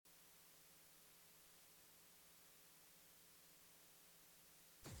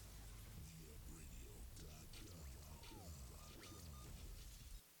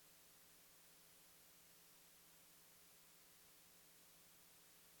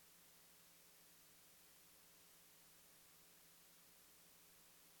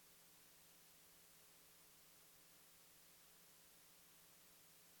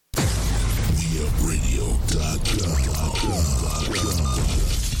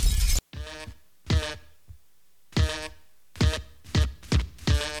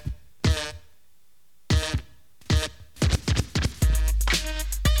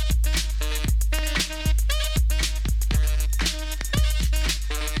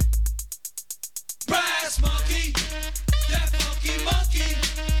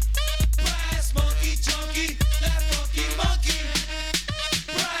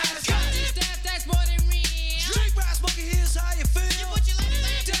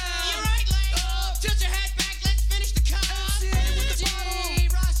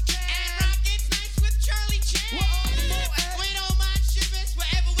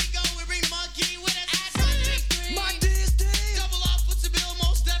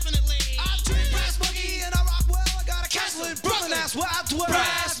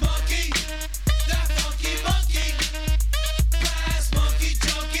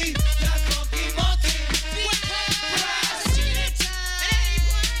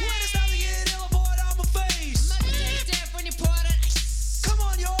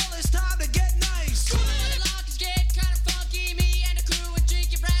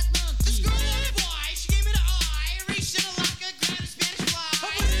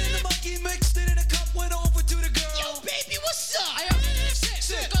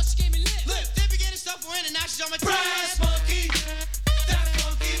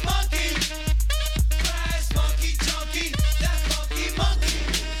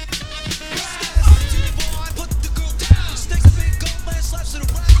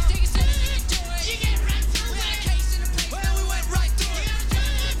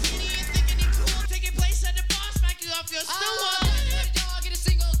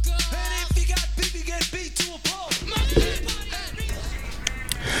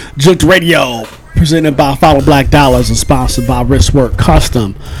Jooked Radio, presented by Follow Black Dollars and sponsored by Wristwork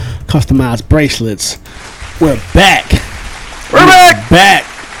Customized Bracelets. We're back. We're back.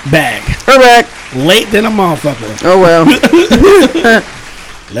 We're back. Late than a motherfucker. Oh, well.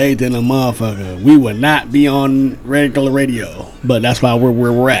 Late than a motherfucker. We would not be on regular radio, but that's why we're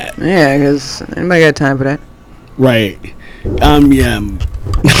where we're at. Yeah, because anybody got time for that? Right. Yeah.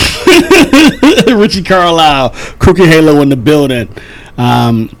 Richie Carlisle, Crooked Halo in the building.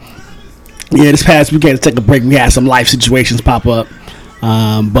 Yeah, this past week we had to take a break. We had some life situations pop up.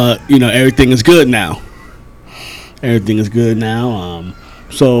 But, you know, everything is good now. Everything is good now.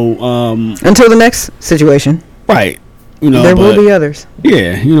 Until the next situation. Right. You know, there will be others.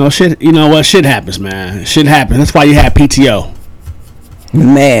 Yeah, you know, shit. You know what? Shit happens, man. Shit happens. That's why you have PTO.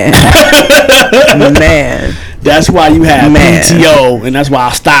 Man. Man. That's why you have PTO, and that's why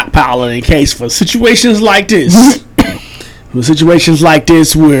I stockpile it in case for situations like this. For situations like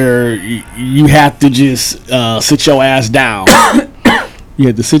this where you have to just sit your ass down. You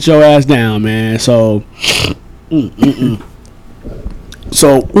have to sit your ass down, man. So,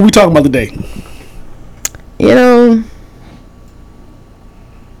 So, what we talking about today? You know,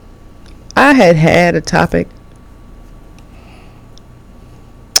 I had a topic,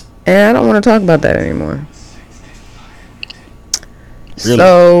 and I don't want to talk about that anymore. Really?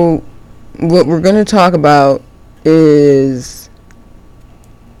 So, what we're going to talk about is,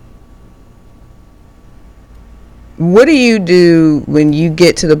 what do you do when you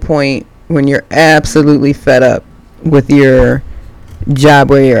get to the point when you're absolutely fed up with your job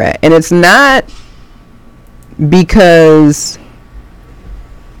where you're at? And it's not because,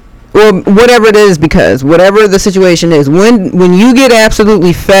 well, whatever it is, because whatever the situation is, when you get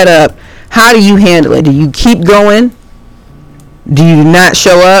absolutely fed up, how do you handle it? Do you keep going? Do you not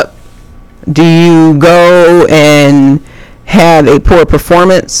show up? Do you go and have a poor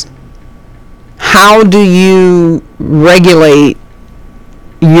performance? How do you regulate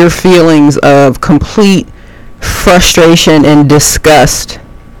your feelings of complete frustration and disgust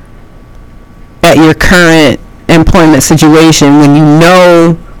at your current employment situation when you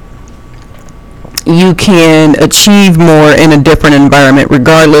know you can achieve more in a different environment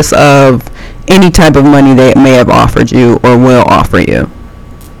regardless of any type of money they may have offered you or will offer you?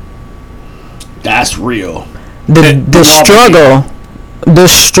 That's real. The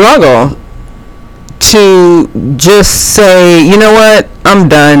struggle to just say, you know what, I'm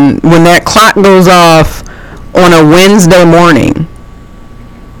done. When that clock goes off on a Wednesday morning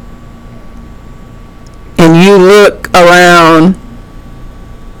and you look around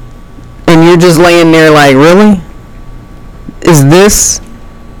and you're just laying there like, really? Is this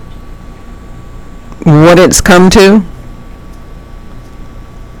what it's come to?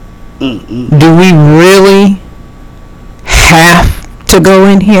 Do we really have to go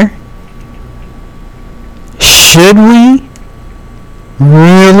in here? Should we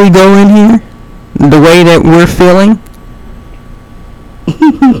really go in here the way that we're feeling?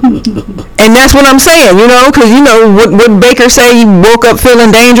 And that's what I'm saying, you know, because, you know, what Baker say, you woke up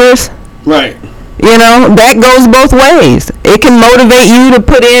feeling dangerous? Right. You know, that goes both ways. It can motivate you to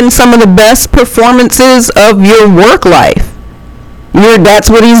put in some of the best performances of your work life. That's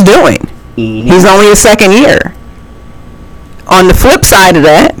what he's doing. Mm-hmm. He's only a second year. On the flip side of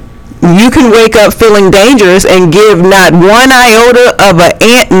that, you can wake up feeling dangerous and give not one iota of a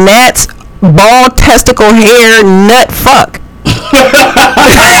Aunt Nat's bald testicle hair nut fuck.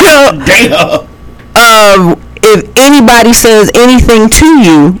 Damn. If anybody says anything to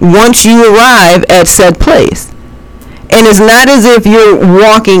you once you arrive at said place. And it's not as if you're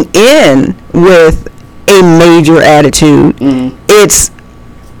walking in with a major attitude. It's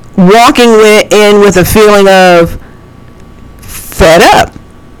walking in with a feeling of fed up.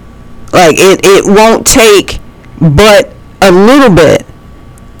 Like it won't take but a little bit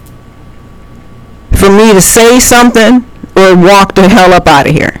for me to say something or walk the hell up out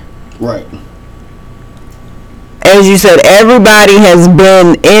of here. Right. As you said, everybody has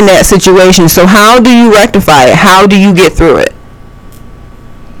been in that situation. So how do you rectify it? How do you get through it?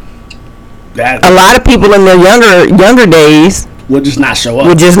 A lot of people in their younger days would just not show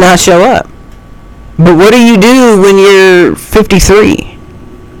up. But what do you do when you're 53?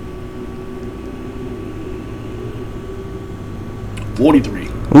 43.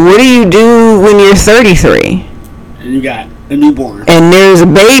 What do you do when you're 33? And you got a newborn. And there's a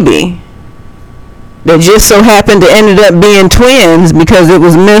baby that just so happened to ended up being twins because it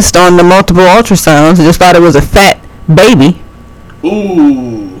was missed on the multiple ultrasounds. I just thought it was a fat baby.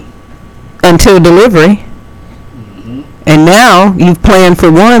 Ooh. Until delivery. Mm-hmm. And now you've planned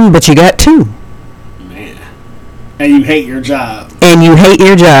for one, but you got two. Man. And you hate your job. And you hate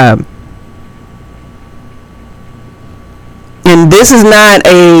your job. And this is not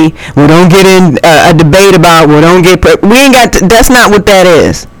we don't get in a debate about, we ain't got, that's not what that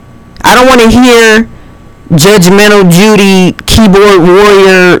is. I don't want to hear judgmental Judy, keyboard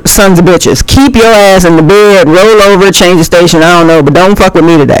warrior sons of bitches. Keep your ass in the bed, roll over, change the station, I don't know, but don't fuck with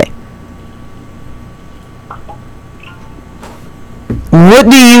me today. What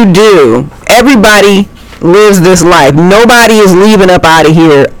do you do? Everybody lives this life. Nobody is leaving up out of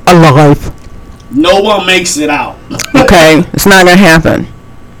here alive. No one makes it out. Okay, it's not going to happen.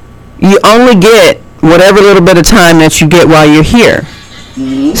 You only get whatever little bit of time that you get while you're here.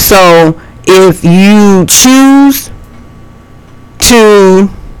 Mm-hmm. So if you choose to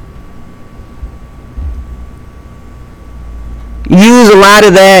use a lot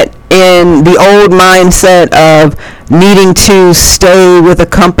of that in the old mindset of needing to stay with a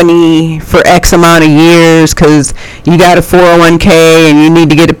company for X amount of years because you got a 401k and you need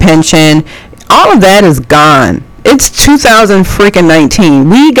to get a pension, all of that is gone. It's 2019.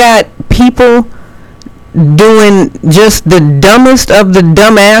 We got people doing just the dumbest of the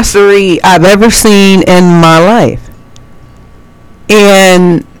dumbassery I've ever seen in my life.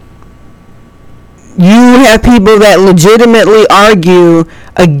 And you have people that legitimately argue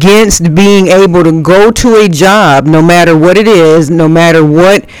against being able to go to a job, no matter what it is, no matter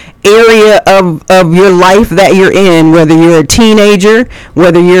what area of your life that you're in, whether you're a teenager,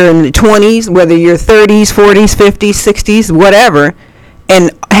 whether you're in the 20s, whether you're 30s, 40s, 50s, 60s, whatever,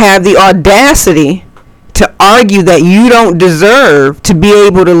 and have the audacity to argue that you don't deserve to be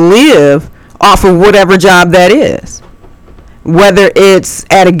able to live off of whatever job that is. Whether it's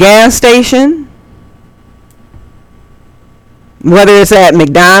at a gas station, whether it's at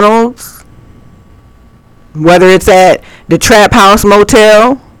McDonald's, whether it's at the Trap House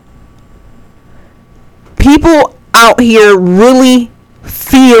Motel. People out here really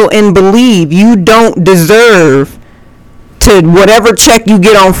feel and believe you don't deserve to whatever check you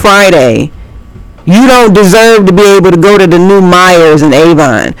get on Friday. You don't deserve to be able to go to the new Myers in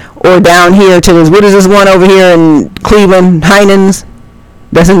Avon or down here to this, what is this one over here in Cleveland, Heinen's,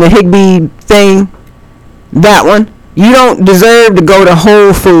 that's in the Higbee thing, that one. You don't deserve to go to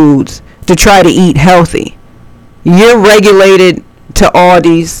Whole Foods to try to eat healthy. You're regulated to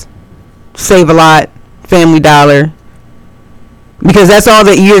Aldi's, Save-A-Lot, Family Dollar, because that's all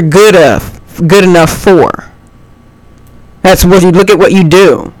that you're good enough for. That's what you look at what you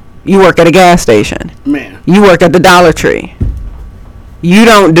do. You work at a gas station. Man. You work at the Dollar Tree. You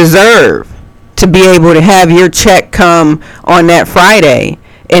don't deserve to be able to have your check come on that Friday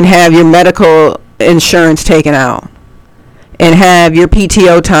and have your medical insurance taken out and have your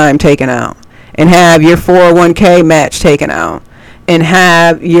PTO time taken out and have your 401k match taken out and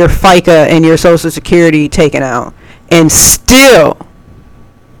have your FICA and your Social Security taken out and still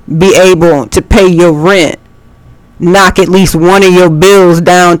be able to pay your rent, knock at least one of your bills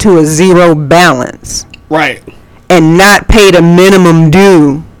down to a zero balance. Right. And not pay the minimum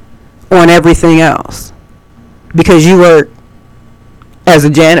due on everything else because you work as a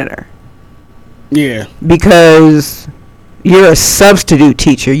janitor. Yeah. Because you're a substitute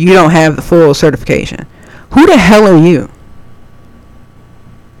teacher. You don't have the full certification. Who the hell are you?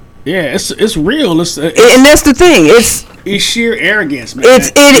 Yeah, it's real. It's and that's the thing. It's sheer arrogance, man. That's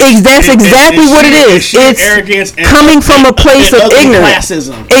exactly what it is. It's arrogance coming from a place of ignorance.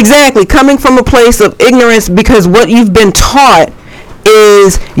 Classism. Exactly, coming from a place of ignorance because what you've been taught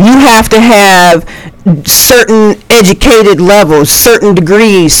is you have to have certain educated levels, certain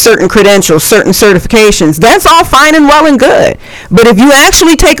degrees, certain credentials, certain certifications. That's all fine and well and good. But if you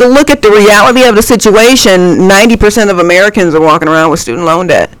actually take a look at the reality of the situation, 90% of Americans are walking around with student loan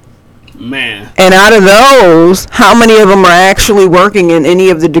debt. Man. And out of those, how many of them are actually working in any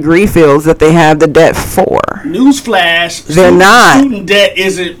of the degree fields that they have the debt for? Newsflash. They're not. Student debt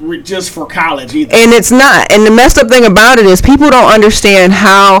isn't just for college either. And it's not. And the messed up thing about it is people don't understand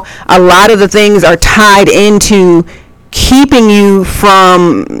how a lot of the things are tied into keeping you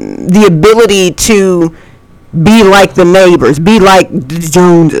from the ability to be like the neighbors, be like the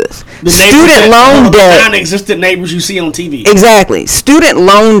Joneses. The student loan debt. Non-existent neighbors you see on TV. Exactly. Student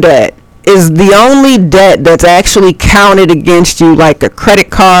loan debt is the only debt that's actually counted against you, like a credit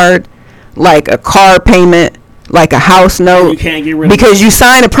card, like a car payment, like a house note, you can't get rid because of it. you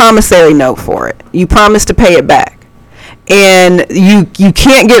sign a promissory note for it. You promise to pay it back. And you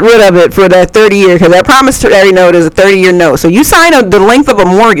can't get rid of it for that 30 year, because that promissory note is a 30-year note. So you sign up the length of a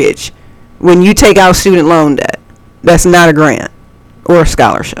mortgage when you take out student loan debt. That's not a grant or a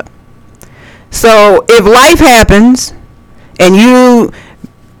scholarship. So if life happens and you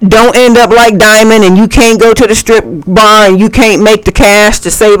don't end up like Diamond and you can't go to the strip bar and you can't make the cash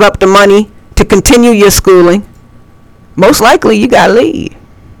to save up the money to continue your schooling, most likely you gotta leave.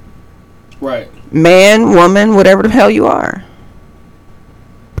 Right. Man, woman, whatever the hell you are,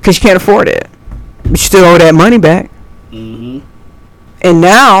 because you can't afford it, but you still owe that money back. Mm-hmm. And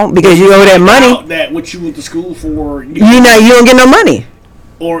now, because you owe that money, that what you went to school for, you don't get no money,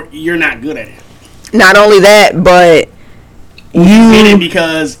 or you're not good at it. Not only that, but you did it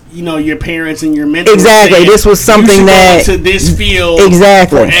because your parents and your mentors. Exactly. This was something that to this field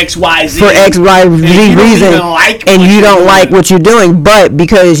exactly for XYZ reason, and you don't like what you're doing, but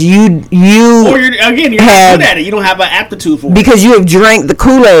because you or you're not good at it, you don't have an aptitude for it, because you have drank the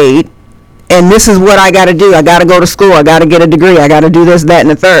Kool-Aid, and this is what I got to do. I got to go to school. I got to get a degree. I got to do this, that, and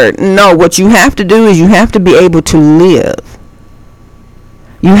the third. No, what you have to do is you have to be able to live.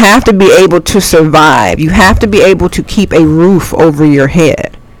 You have to be able to survive. You have to be able to keep a roof over your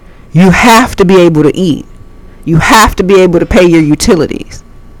head. You have to be able to eat. You have to be able to pay your utilities.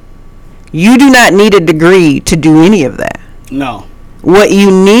 You do not need a degree to do any of that. No. What you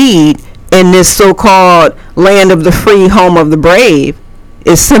need in this so-called land of the free, home of the brave,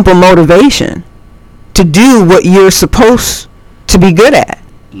 is simple motivation to do what you're supposed to be good at.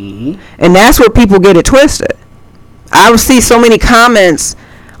 Mm-hmm. And that's where people get it twisted. I see so many comments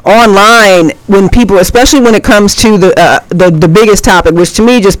online when people, especially when it comes to the biggest topic, which to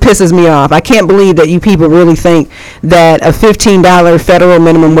me just pisses me off. I can't believe that you people really think that a $15 federal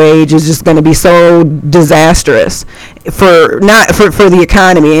minimum wage is just going to be so disastrous for the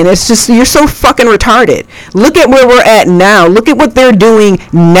economy. And it's just, you're so fucking retarded. Look at where we're at now. Look at what they're doing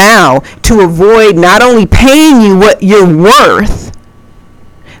now to avoid not only paying you what you're worth,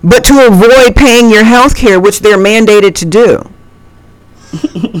 but to avoid paying your health care, which they're mandated to do.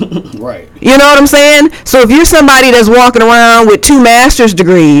 Right. You know what I'm saying? So if you're somebody that's walking around with 2 master's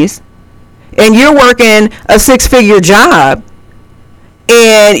degrees and you're working a 6-figure job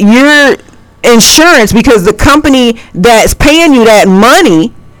and your insurance, because the company that's paying you that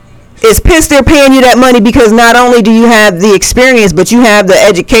money is pissed they're paying you that money, because not only do you have the experience, but you have the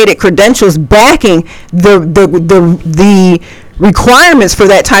educated credentials backing the requirements for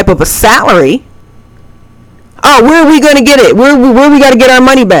that type of a salary. Oh, where are we going to get it? Where we got to get our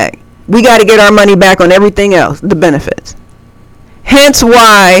money back? We got to get our money back on everything else, the benefits. Hence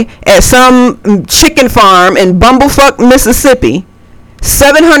why at some chicken farm in Bumblefuck, Mississippi,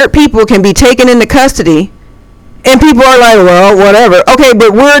 700 people can be taken into custody, and people are like, well, whatever. Okay,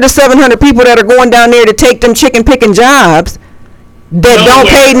 but where are the 700 people that are going down there to take them chicken picking jobs that don't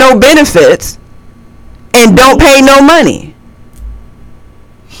pay no benefits and don't pay no money?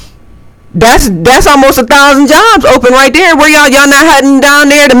 That's almost 1,000 jobs open right there. Where y'all not heading down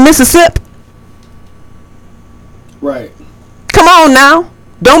there to Mississippi? Right. Come on now.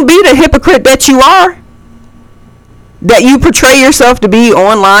 Don't be the hypocrite that you are. That you portray yourself to be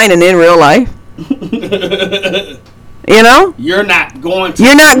online and in real life. You know? You're not going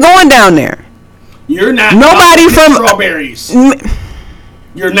down there. You're not. Nobody from strawberries.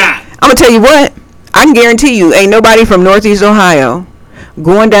 You're not. I'm gonna tell you what. I can guarantee you, ain't nobody from Northeast Ohio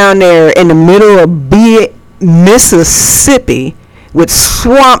going down there in the middle of Mississippi with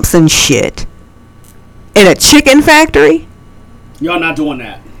swamps and shit in a chicken factory. Y'all not doing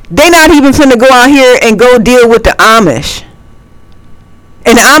that. They not even finna go out here and go deal with the Amish.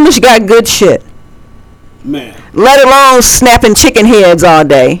 And the Amish got good shit. Man. Let alone snapping chicken heads all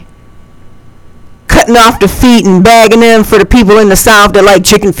day. Cutting off the feet and bagging them for the people in the South that like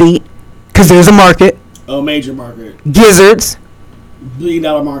chicken feet. Because there's a market. A major market. Gizzards. $1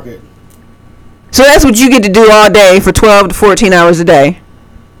 billion market. So that's what you get to do all day for 12 to 14 hours a day.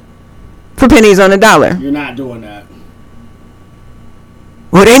 For pennies on the dollar. You're not doing that.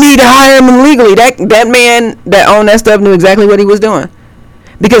 Well, they need to hire him legally. That man that owned that stuff knew exactly what he was doing.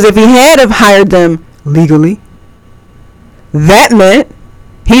 Because if he had have hired them legally, that meant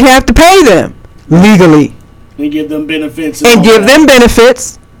he'd have to pay them legally. And give them benefits. And give them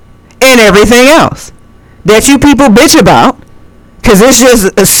benefits and everything else that you people bitch about. Because it's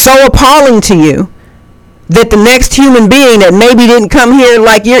just so appalling to you that the next human being that maybe didn't come here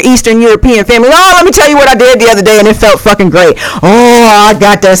like your Eastern European family, oh, let me tell you what I did the other day and it felt fucking great. Oh, I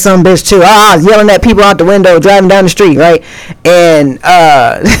got that son bitch too. I was yelling at people out the window driving down the street, right? And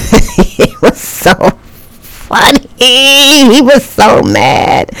it was so funny. He was so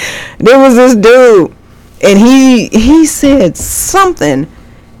mad. There was this dude, and he said something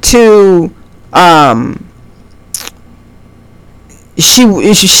to she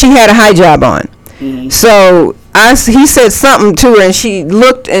had a hijab on. Mm-hmm. So he said something to her, and she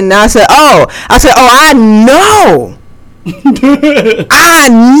looked, and I said, oh, I know. I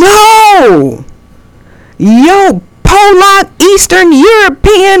know. Yo, Polak, Eastern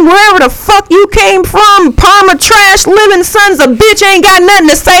European, wherever the fuck you came from, Parma trash living sons of bitch ain't got nothing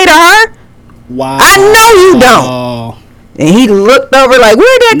to say to her. Wow. I know you don't. And he looked over like,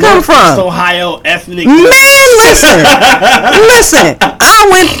 where'd that come from? Ohio ethnic. Man, listen. I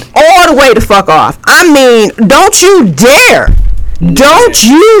went all the way the fuck off. I mean, don't you dare. Don't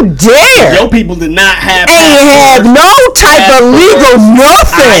you dare. Your people did not have. Ain't have no type of legal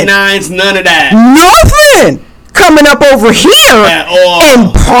nothing. I-9s, none of that. Nothing. Coming up over here at all.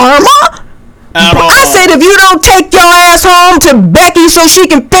 In Parma. At all. I said, if you don't take your ass home to Becky so she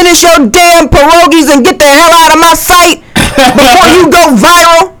can finish your damn pierogies and get the hell out of my sight before you go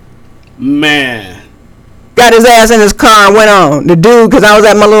viral. Man. Got his ass in his car and went on. The dude, because I was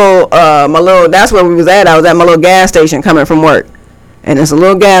at my little, that's where we was at. I was at my little gas station coming from work. And it's a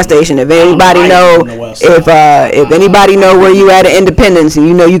little gas station. If anybody know, if anybody know where you at Independence, and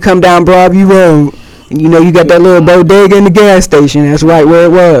you know you come down Broadview Road, and you know you got that little bodega in the gas station, that's right where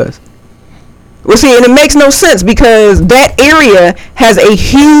it was. Well, see, and it makes no sense because that area has a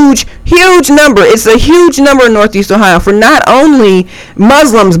huge number. It's a huge number in Northeast Ohio for not only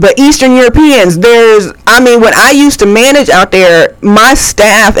Muslims, but Eastern Europeans. When I used to manage out there, my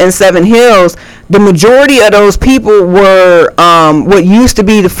staff in Seven Hills, the majority of those people were what used to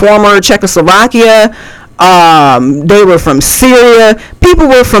be the former Czechoslovakia. They were from Syria. People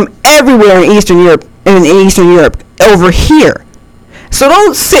were from everywhere in Eastern Europe over here. So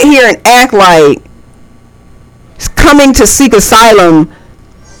don't sit here and act like coming to seek asylum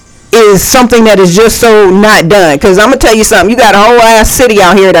is something that is just so not done. Because I'm going to tell you something. You got a whole ass city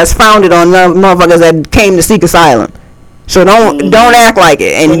out here that's founded on motherfuckers that came to seek asylum. So don't act like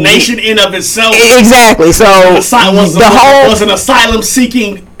it. And the nation in of itself. Exactly. So was an asylum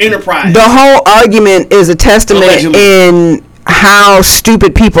seeking enterprise. The whole argument is a testament in how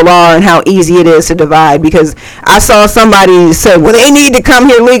stupid people are and how easy it is to divide. Because I saw somebody say, well, they need to come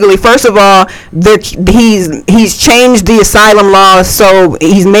here legally. First of all, he's changed the asylum laws, so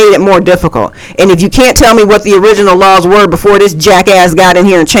he's made it more difficult. And if you can't tell me what the original laws were before this jackass got in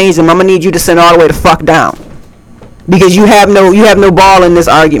here and changed them, I'm gonna need you to send all the way the fuck down. Because you have no ball in this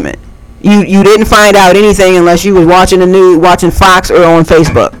argument. You didn't find out anything unless you was watching the news, watching Fox or on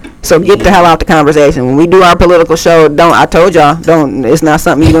Facebook. So get the hell out the conversation. When we do our political show, I told y'all, it's not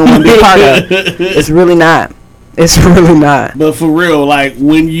something you're going to want to be a part of. It's really not. It's really not. But for real, like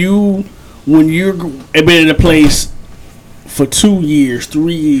when you're been in a place for 2 years,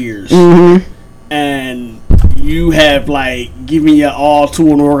 3 years, mm-hmm. and you have like given your all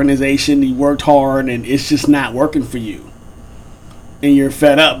to an organization, you worked hard, and it's just not working for you, and you're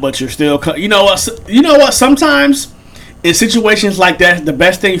fed up, but you're still, you know what? Sometimes in situations like that, the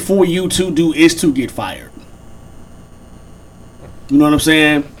best thing for you to do is to get fired. You know what I'm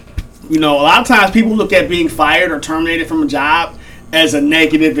saying? You know, a lot of times people look at being fired or terminated from a job as a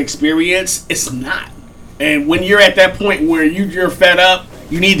negative experience. It's not. And when you're at that point where you're fed up,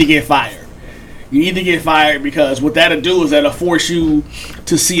 you need to get fired. You need to get fired because what that'll do is that'll force you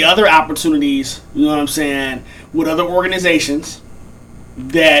to see other opportunities, you know what I'm saying, with other organizations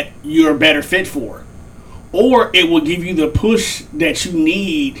that you're a better fit for. Or it will give you the push that you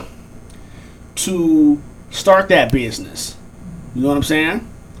need to start that business. You know what I'm saying?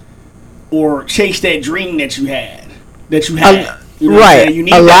 Or chase that dream that you had. You know right. You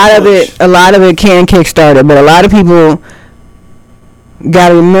need a lot of it can kickstart it, but a lot of people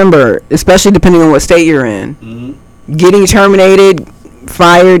gotta remember, especially depending on what state you're in, mm-hmm. getting terminated,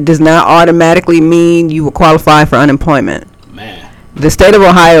 fired does not automatically mean you will qualify for unemployment. Man. The state of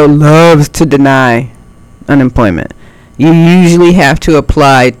Ohio loves to deny unemployment. You usually have to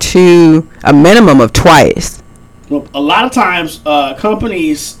apply to a minimum of twice. Well, a lot of times,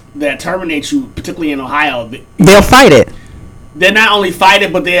 companies that terminate you, particularly in Ohio, they'll fight it. They not only fight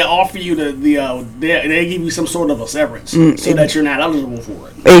it, but they offer you they give you some sort of a severance so that you're not eligible for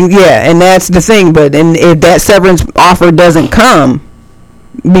it. And that's the thing. But if that severance offer doesn't come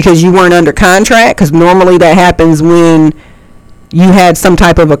because you weren't under contract, because normally that happens when you had some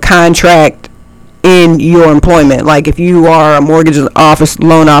type of a contract in your employment. Like if you are a mortgage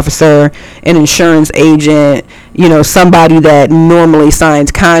loan officer, an insurance agent, somebody that normally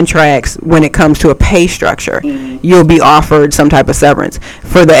signs contracts when it comes to a pay structure, you'll be offered some type of severance.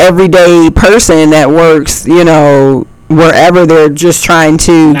 For the everyday person that works, wherever they're just trying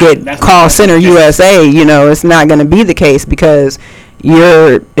to get call center USA, it's not going to be the case, because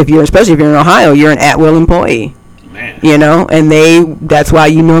especially if you're in Ohio, you're an at-will employee. Man. And that's why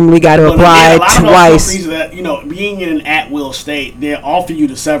you normally got to apply twice. That, being in an at-will state, they offer you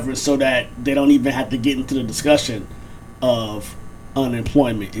the severance so that they don't even have to get into the discussion of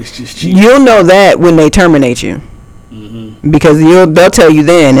unemployment. It's just cheap. You'll know that when they terminate you. Because they'll tell you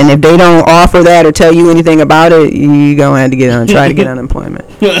then, and if they don't offer that or tell you anything about it, you gonna have to try to get unemployment.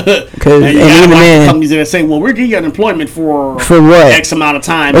 Because and even then, companies that say, "Well, we're giving you unemployment for what? X amount of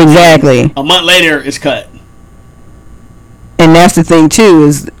time." Exactly. A month later, it's cut. And that's the thing too,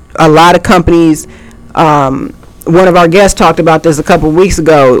 is a lot of companies. One of our guests talked about this a couple of weeks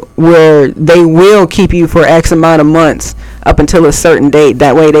ago, where they will keep you for X amount of months up until a certain date.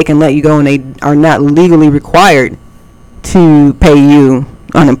 That way, they can let you go, and they are not legally required to pay you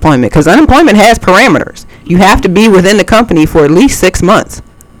unemployment, because unemployment has parameters. You have to be within the company for at least 6 months,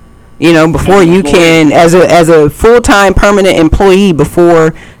 before you can, as a full-time permanent employee,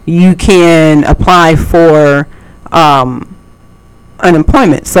 before you can apply for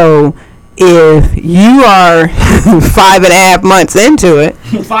unemployment. So if you are 5.5 months into it,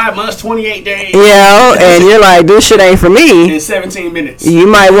 5 months, 28 days, and you're like, this shit ain't for me, in 17 minutes, you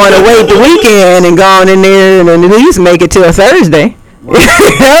might want to wait the weekend and go on in there and at least make it to a Thursday.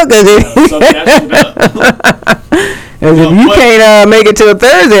 If you can't make it to a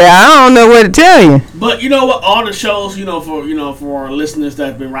Thursday, I don't know what to tell you. But you know what? All the shows, for our listeners that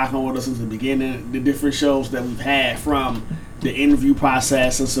have been rocking with us since the beginning, the different shows that we've had, from the interview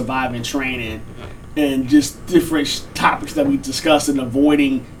process and surviving training, and just different topics that we discussed, and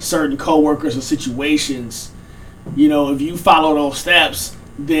avoiding certain coworkers or situations. If you follow those steps,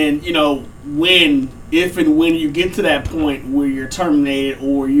 then if and when you get to that point where you're terminated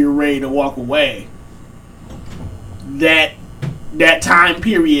or you're ready to walk away, that time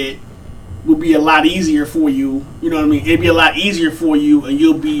period will be a lot easier for you. You know what I mean? It'd be a lot easier for you, and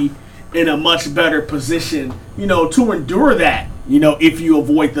you'll be in a much better position, to endure that. If you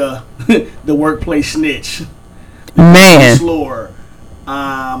avoid the the workplace snitch, man, slur,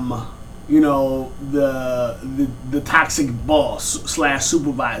 the toxic boss /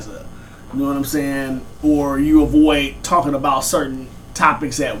 supervisor. You know what I'm saying? Or you avoid talking about certain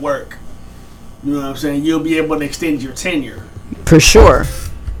topics at work. You know what I'm saying? You'll be able to extend your tenure. For sure.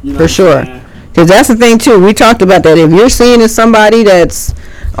 For sure. Because that's the thing, too. We talked about that. If you're seen as somebody that's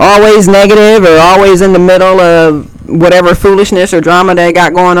always negative or always in the middle of whatever foolishness or drama they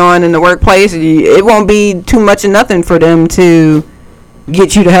got going on in the workplace, it won't be too much of nothing for them to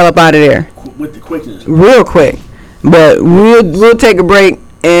get you the hell up out of there. With the quickness. Real quick. But we'll take a break,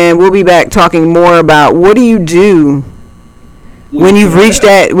 and we'll be back talking more about what do you do when you've reached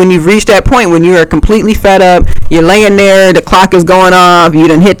that point when you are completely fed up. You're laying there, the clock is going off, you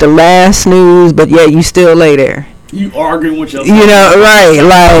done hit the last snooze, but yet you still lay there. You arguing with yourself. Right?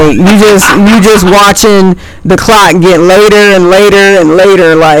 Like you just watching the clock get later and later and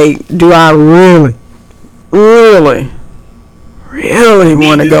later. Like, do I really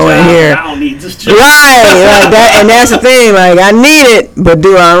want to go in here? I don't need this job. Right, like that, and that's the thing. Like, I need it, but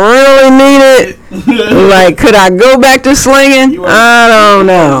do I really need it? Like, could I go back to slinging? I don't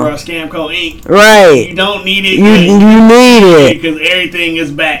know. For a Scamco Inc. Right. You don't need it. You need it because everything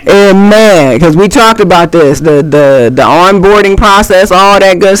is back. And man, because we talked about this, the onboarding process, all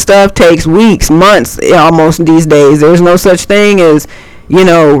that good stuff takes weeks, months, almost these days. There's no such thing as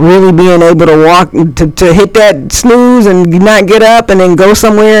really being able to walk to hit that snooze and not get up and then go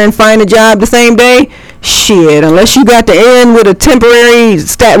somewhere and find a job the same day. Shit, unless you got to end with a temporary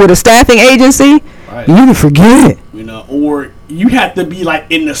with a staffing agency, right, you can forget it. Or you have to be like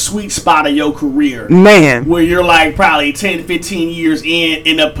in the sweet spot of your career, man, where you're like probably 10, 15 years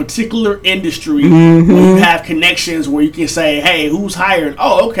in a particular industry, where you have connections where you can say, hey, who's hiring?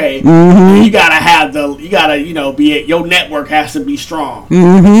 Oh, okay. You gotta be at your network has to be strong,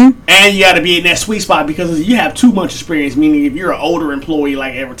 and you gotta be in that sweet spot because you have too much experience. Meaning, if you're an older employee,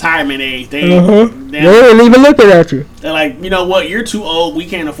 like at retirement age, they ain't even looking at you. They're like, you know what, you're too old. We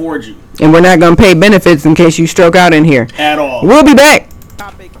can't afford you, and we're not gonna pay benefits in case you stroke out in here at all. We'll be back.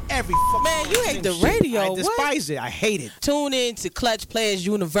 Topic every man. Man, you hate the radio. I despise it. I hate it. Tune in to Clutch Players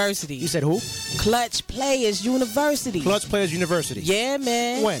University. You said who? Clutch Players University. Clutch Players University. Yeah,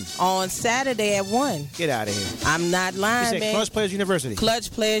 man. When? On Saturday at 1. Get out of here. I'm not lying, You said man. Clutch Players University.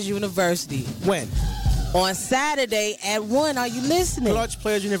 Clutch Players University. When? On Saturday at 1. Are you listening? Clutch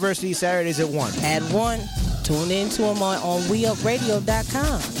Players University, Saturdays at 1. At 1. Tune in to them on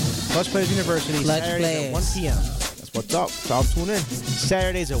WeUpRadio.com. Clutch Players University, Clutch Saturdays Players. at 1 p.m. That's what's up. So I'll tune in.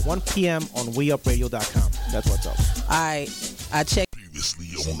 Saturdays at 1 p.m. on WeUpRadio.com. That's what's up. All right. I checked. Previously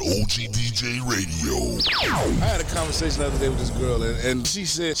on OGDJ Radio. I had a conversation the other day with this girl, and she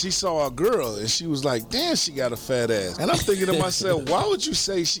said she saw a girl, and she was like, damn, she got a fat ass. And I'm thinking to myself, why would you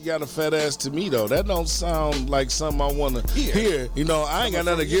say she got a fat ass to me, though? That don't sound like something I want to hear. You know, I ain't got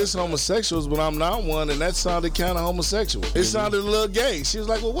nothing against homosexuals, but I'm not one, and that sounded kind of homosexual. It sounded a little gay. She was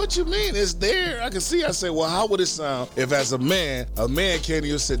like, well, what you mean? It's there. I can see. I said, well, how would it sound if as a man came to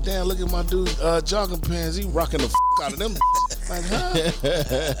you and said, damn, look at my dude's jogging pants. He rocking the out of them. Like, huh?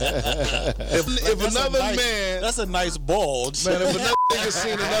 if another man, that's a nice bulge. Man, if another nigga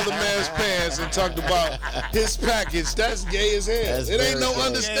seen another man's pants and talked about his package, that's gay as hell. It ain't no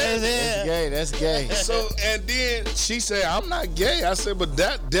understanding. That's gay. So, and then she said, I'm not gay. I said, but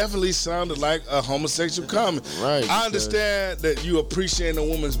that definitely sounded like a homosexual comment. Right. I understand that you appreciate a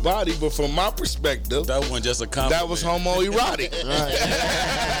woman's body, but from my perspective, That wasn't just a compliment. that was homoerotic.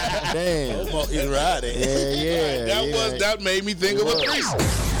 Damn. Homoerotic. That made me think of a threesome.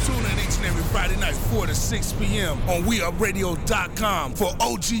 Tune in each and every Friday night, 4 to 6 p.m. on WeUpRadio.com for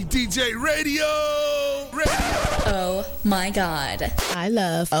OGDJ Radio. Oh my God. I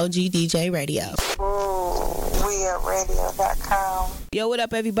love OGDJ Radio. WeUpRadio.com. Yo, what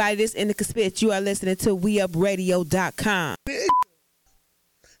up, everybody? This Indica Spitz. You are listening to WeUpRadio.com.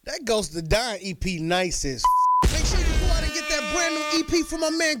 That Ghost to Don EP nice as Make sure you go out and get that brand new EP from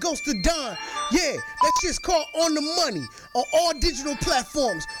my man Ghost to Don. Yeah, that shit's called On the Money on all digital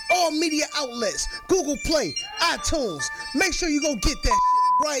platforms, all media outlets, Google Play, iTunes. Make sure you go get that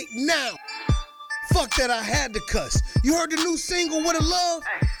shit right now. Fuck that, I had to cuss. You heard the new single, What a Love?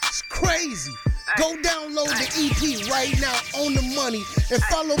 It's crazy. Go download the EP right now, On the Money, and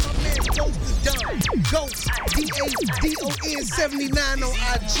follow my man Ghost to Don. Ghost, DADON 79 on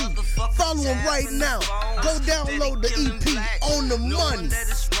IG. Follow him right now. Go download the EP, On the Money.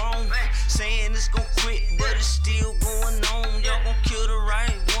 Saying it's gon' quit, but it's still going on. Y'all gon' kill the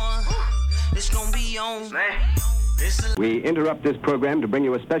right one. It's gon' be on. We interrupt this program to bring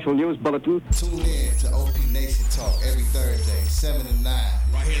you a special news bulletin. Tune in to OP Nation Talk every Thursday, 7 to 9.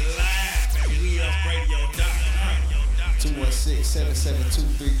 Right here live at WeUpRadio.com.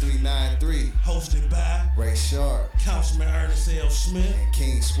 216-772-3393. Hosted by Ray Sharp, Councilman Ernest L. Smith. and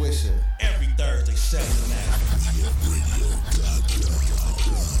King Swisher. Every Thursday, 7 to 9.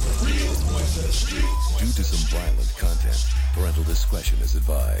 Real voice of the streets. Due to some violent content, parental discretion is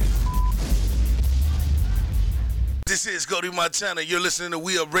advised. This is Go to My Channel. You're listening to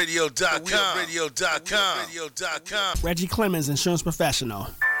WeUpRadio.com. Reggie Clemens, insurance professional.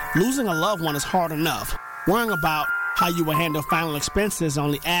 Losing a loved one is hard enough. Worrying about how you will handle final expenses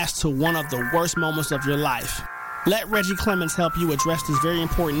only adds to one of the worst moments of your life. Let Reggie Clemens help you address this very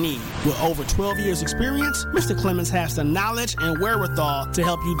important need. With over 12 years experience, Mr. Clemens has the knowledge and wherewithal to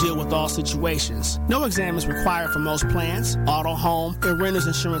help you deal with all situations. No exam is required for most plans. Auto, home, and renter's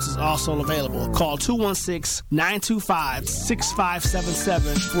insurance is also available. Call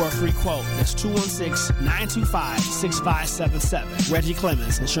 216-925-6577 for a free quote. That's 216-925-6577. Reggie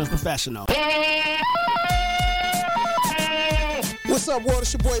Clemens, insurance professional. What's up, world?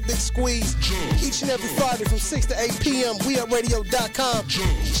 It's your boy Big Squeeze. Each and every Friday from 6 to 8 p.m. WeUpRadio.com.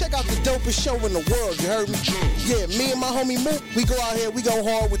 Check out the dopest show in the world, you heard me? Yeah, me and my homie Mook, we go out here, we go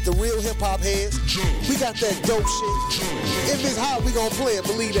hard with the real hip-hop heads. We got that dope shit. If it's hot, we gon' play it,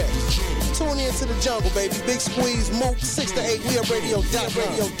 believe that. Tune in to the jungle, baby. Big Squeeze, Mook, 6 to 8,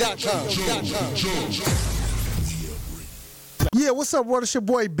 WeUpRadio.com. Yeah, what's up, world? It's your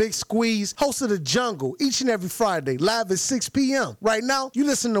boy Big Squeeze, host of The Jungle, each and every Friday, live at 6 p.m. Right now, you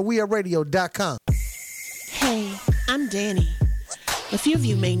listen to WeUpRadio.com. Hey, I'm Danny. A few of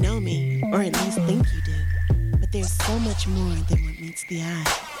you may know me, or at least think you do, but there's so much more than what meets the eye.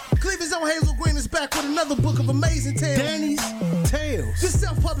 Cleveland's own Hazel Green is back with another book of amazing tales. Danny's Tales. This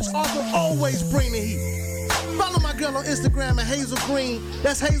self-published author always bring the heat. Follow my girl on Instagram at Hazel Green.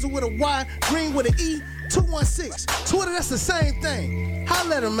 That's Hazel with a Y, Green with an E. 216. Twitter, that's the same thing.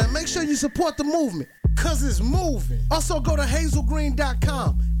 Holla at him, man. Make sure you support the movement, cause it's moving. Also go to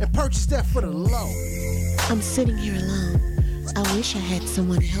hazelgreen.com and purchase that for the low. I'm sitting here alone. I wish I had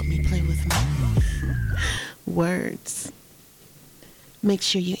someone to help me play with my words. make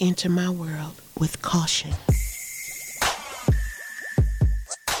sure you enter my world with caution.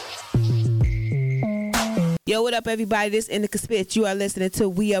 Yo, what up, everybody? This Indica Spitz. You are listening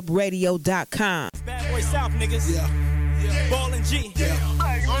to WeUpRadio.com. Bad boy South niggas. Yeah. Ball and G. Yeah.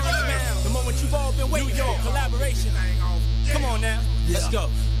 The moment you've all been waiting for. Collaboration. Come on now. Yeah. Let's go.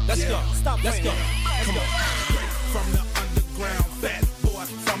 Let's go. Stop. Let's go. Come on. From the underground, fat boy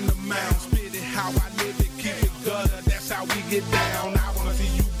from the mound. Spit it how I live it, keep it gutter. That's how we get down. I wanna see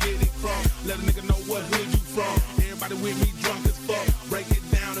you get it from. Let a nigga know what hood you from. Everybody with me drunk as fuck. Break it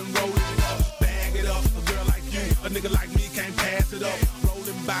down and roll it up. Bag it up. A girl like you, a nigga like me can't pass it up.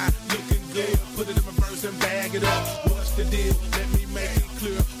 Rolling by, looking good. Put it in reverse and bag it up. What's the deal? Let me make it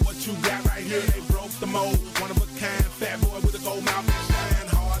clear. What you got right here, they broke the mold. One of a kind, fat boy with a gold mouth and shine.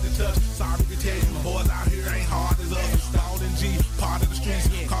 Hard to touch. Sorry to tell you, boys out here ain't hard as us. Installed in G, part of the streets.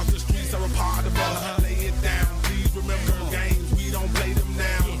 Cause the streets are a part of us. Lay it down, please remember games. We don't play them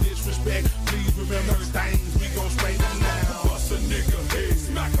now. Disrespect, please remember things. We gon' spray them now. Bust a nigga, hey,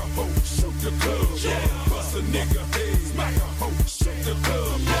 smack a hoe, shoot the club. Yeah. Bust a nigga, hey, smack a hoe, shoot the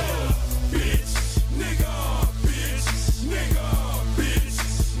club. Yeah. Bitch, nigga, bitch, nigga, bitch,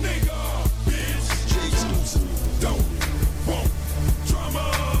 nigga, bitch. Exclusive, don't want drama.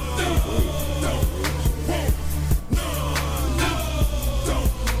 Don't want none.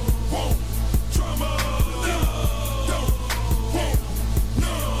 Don't want drama. Don't want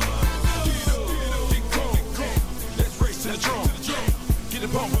none. Get up, let's race to the drum. Get a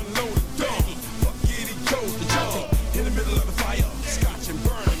bump and load it down. Get it, yo, the jump. In the middle of the fire, scotch and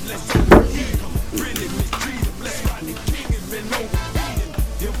burn him. Let's overheat him. Really mistreat him. Let's ride the king and been overbeat him.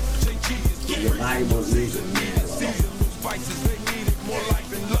 MJG is the reason. Season lose vices, they need it. More life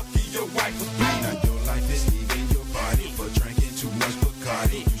than lucky, your wife was bleeding. Now your life is leaving your body for drinking too much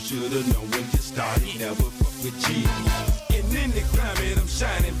Bacardi. You should've known when you started. Never fuck with G. And in the climate, I'm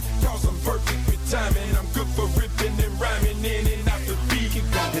shining. Cause I'm perfect with timing. I'm good for ripping and rhyming in and out the beat.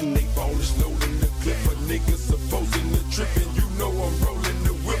 And they falling slow in the clip. A nigga supposing to tripping. You know I'm rolling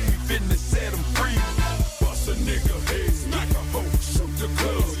the whip. We finna set them free. Bust a nigga, hey, smack a hoe, shoot the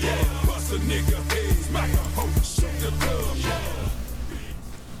club. Yeah. Bust a nigga, hey, smack a hoe, shoot the club.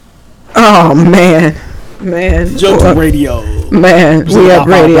 Oh man. Jooked Radio. Man, We Up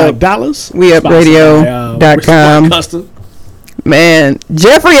Radio. WeUpRadio.com. Man,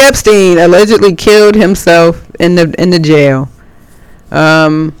 Jeffrey Epstein allegedly killed himself in the jail.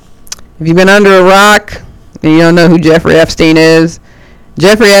 If you've been under a rock and you don't know who Jeffrey Epstein is,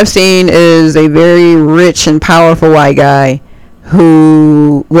 Jeffrey Epstein is a very rich and powerful white guy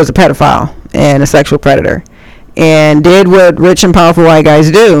who was a pedophile and a sexual predator and did what rich and powerful white guys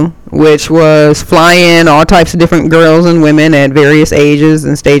do, which was fly in all types of different girls and women at various ages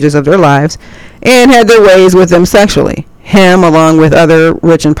and stages of their lives and had their ways with them sexually, him along with other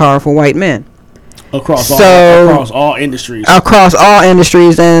rich and powerful white men. Across all industries. Across all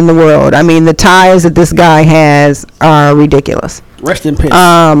industries in the world. I mean, the ties that this guy has are ridiculous. Rest in peace.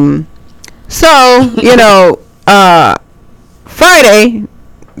 So, you know, Thursday,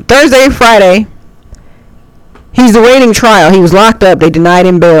 Friday, he's awaiting trial. He was locked up. They denied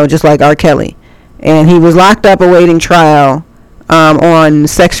him bail, just like R. Kelly. And he was locked up awaiting trial on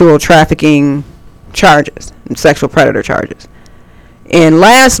sexual trafficking charges, sexual predator charges. And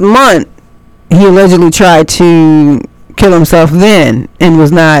last month, he allegedly tried to kill himself then and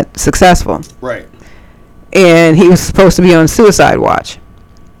was not successful. Right. And he was supposed to be on suicide watch.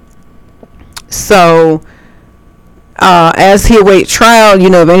 So, as he awaits trial, you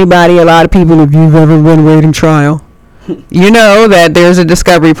know, if a lot of people, if you've ever been awaiting trial, you know that there's a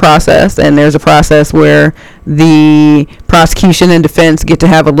discovery process and there's a process where the prosecution and defense get to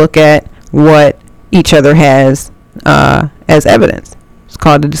have a look at what each other has as evidence. It's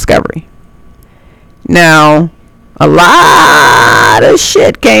called a discovery. Now, a lot of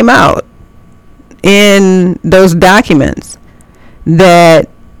shit came out in those documents that,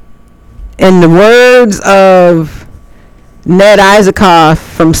 in the words of Ned Isakoff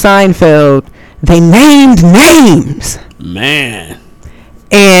from Seinfeld, they named names. Man.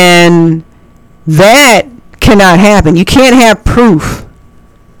 And that cannot happen. You can't have proof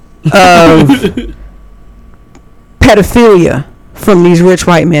of pedophilia from these rich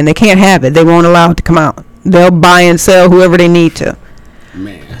white men. They can't have it. They won't allow it to come out. They'll buy and sell whoever they need to.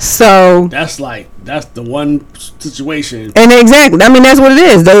 Man. So that's the one situation. And exactly. I mean, that's what it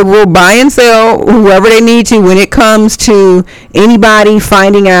is. They will buy and sell whoever they need to when it comes to anybody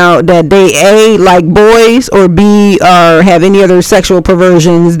finding out that they A, like boys, or B, or have any other sexual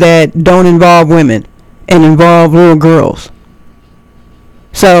perversions that don't involve women and involve little girls.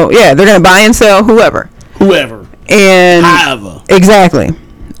 So, yeah, they're going to buy and sell whoever. And however. know. Exactly.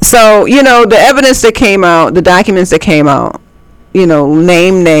 So, you know, the evidence that came out, the documents that came out, you know,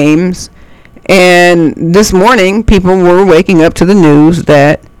 name names. And this morning, people were waking up to the news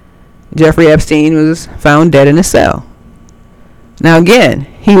that Jeffrey Epstein was found dead in a cell. Now, again,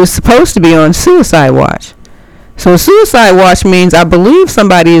 he was supposed to be on suicide watch. So suicide watch means I believe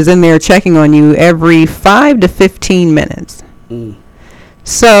somebody is in there checking on you every 5 to 15 minutes.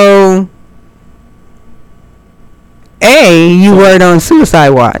 So... you weren't on suicide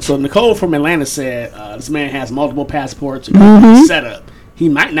watch. So Nicole from Atlanta said this man has multiple passports and set up. He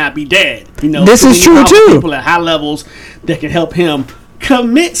might not be dead. You know, this is true too. People at high levels that can help him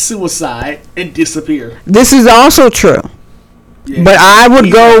commit suicide and disappear. This is also true. Yeah. But I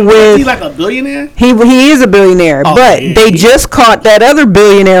would go with... He's like a billionaire? He is a billionaire. But they just caught that other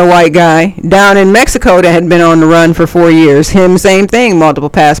billionaire white guy down in Mexico that had been on the run for 4 years. Him, same thing, multiple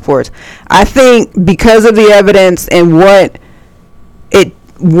passports. I think because of the evidence and what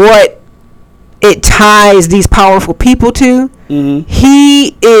it ties these powerful people to,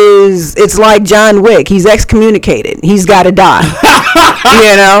 he is... It's like John Wick. He's excommunicated. He's got to die.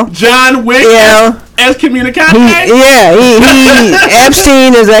 You know? John Wick? You know? Excommunicate?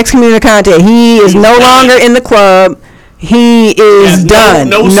 Epstein is excommunicate. He is no longer in the club. He is done.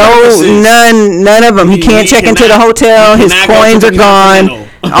 None of them. He can't check into the hotel. His coins are gone.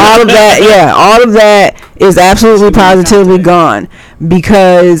 All of that, all of that is absolutely positively gone.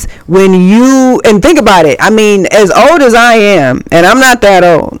 Because when you, and think about it, I mean, as old as I am, and I'm not that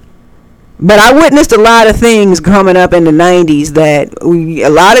old, but I witnessed a lot of things coming up in the 90s that a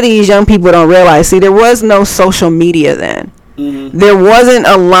lot of these young people don't realize. See, there was no social media then. There wasn't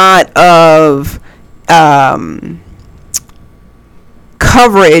a lot of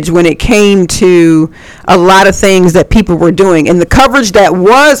coverage when it came to a lot of things that people were doing. And the coverage that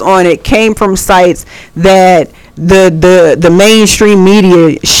was on it came from sites that the mainstream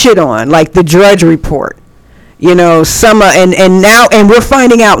media shit on, like the Drudge Report. You know, and we're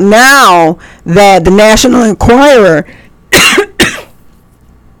finding out now that the National Enquirer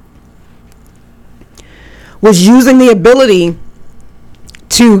was using the ability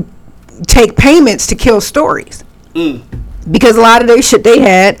to take payments to kill stories. Because a lot of the shit they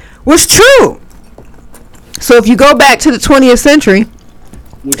had was true. So if you go back to the 20th century,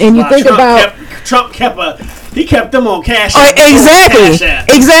 and you think about... Trump kept them on cash. Exactly. So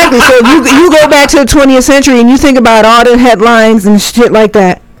if you go back to the 20th century and you think about all the headlines and shit like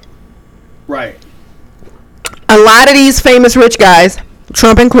that. Right. A lot of these famous rich guys,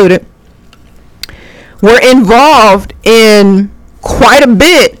 Trump included, were involved in quite a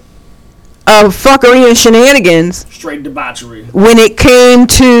bit of fuckery and shenanigans. Straight debauchery. When it came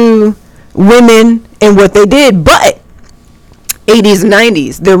to women and what they did. But 80s and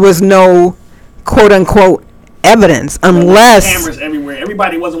 90s, there was no quote unquote evidence unless cameras everywhere.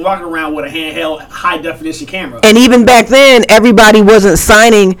 Everybody wasn't walking around with a handheld high definition camera. And even back then, everybody wasn't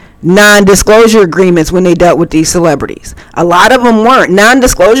signing non-disclosure agreements when they dealt with these celebrities. A lot of them weren't.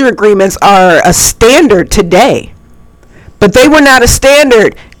 Non-disclosure agreements are a standard today, but they were not a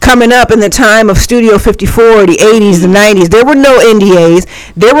standard coming up in the time of Studio 54, the 80s, the 90s. There were no NDAs.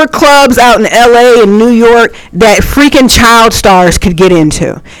 There were clubs out in LA and New York that freaking child stars could get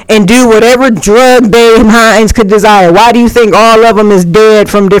into and do whatever drug their minds could desire. Why do you think all of them is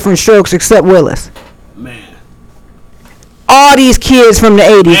dead from different strokes except Willis? Man. All these kids from the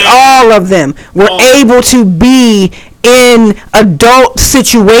 80s, all of them were able to be in adult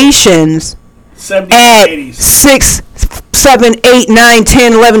situations at 6, 7, 8, 9,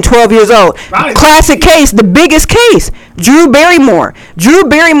 10, 11, 12 years old. Classic case, the biggest case, Drew Barrymore. Drew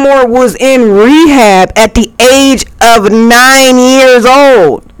Barrymore was in rehab at the age of 9 years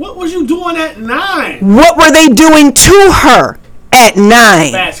old. What was you doing at 9? What were they doing to her at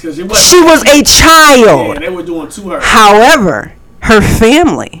 9? She was a child. Yeah, they were doing to her. However, her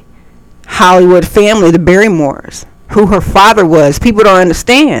family, Hollywood family, the Barrymores, who her father was, people don't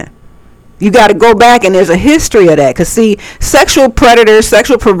understand. You got to go back, and there's a history of that. Because, see, sexual predators,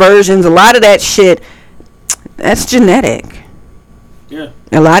 sexual perversions, a lot of that shit, that's genetic. Yeah.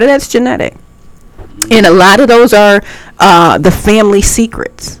 A lot of that's genetic. And a lot of those are the family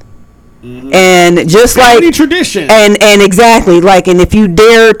secrets. And just family like... tradition. And exactly. Like, and if you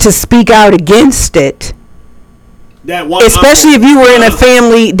dare to speak out against it, that one especially if you were in a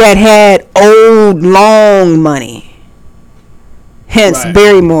family that had old, long money. Hence, right.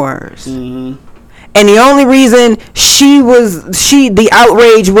 Barrymore's. And the only reason the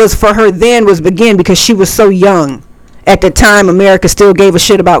outrage was for her then was because she was so young. At the time, America still gave a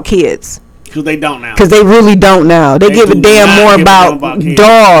shit about kids. Because they don't now. Because they really don't now. They give a damn more about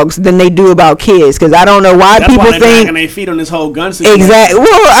dogs than they do about kids. Because I don't know why people think. That's why they feed on this whole gun situation. Exactly.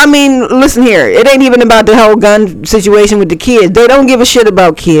 Well, I mean, listen here. It ain't even about the whole gun situation with the kids. They don't give a shit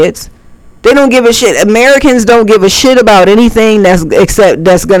about kids. They don't give a shit. Americans don't give a shit about anything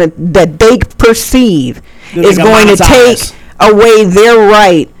that they perceive is going to take away their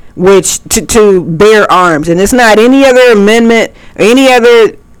right, which to bear arms. And it's not any other amendment or any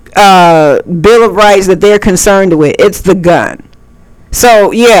other Bill of Rights that they're concerned with. It's the gun.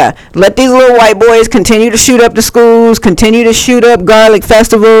 So yeah, let these little white boys continue to shoot up the schools, continue to shoot up garlic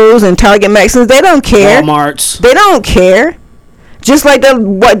festivals and Target Mexicans. They don't care. Walmarts. They don't care. Just like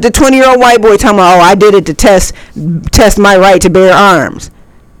the 20-year-old white boy talking about, I did it to test my right to bear arms.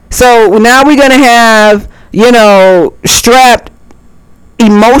 So now we're gonna have, strapped,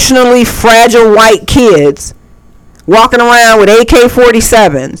 emotionally fragile white kids walking around with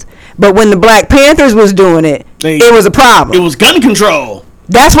AK-47s, but when the Black Panthers was doing it, it was a problem. It was gun control.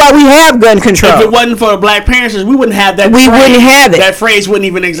 That's why we have gun control. If it wasn't for the Black Panthers, we wouldn't have that. We wouldn't have it. That phrase wouldn't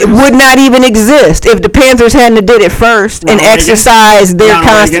even exist. It would not even exist if the Panthers hadn't did it first and exercised their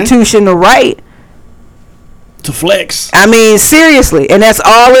constitutional right to flex. I mean, seriously, and that's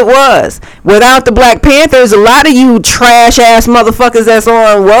all it was. Without the Black Panthers, a lot of you trash ass motherfuckers that's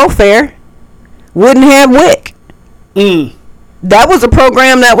on welfare wouldn't have WIC. That was a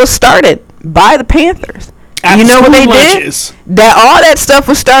program that was started by the Panthers. You know what they did? That all that stuff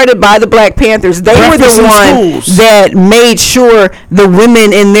was started by the Black Panthers. They were the ones that made sure the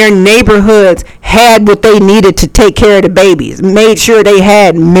women in their neighborhoods had what they needed to take care of the babies. Made sure they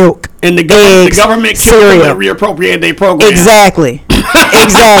had milk, and the government cereal, and reappropriated their program. Exactly,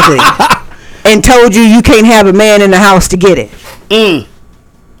 exactly, and told you can't have a man in the house to get it.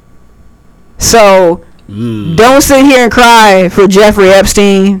 So don't sit here and cry for Jeffrey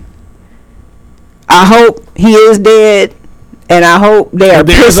Epstein. I hope he is dead, and I hope they are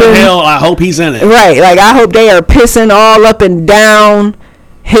pissing. Hell, I hope he's in it. Right, like I hope they are pissing all up and down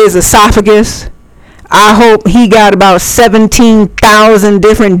his esophagus. I hope he got about 17,000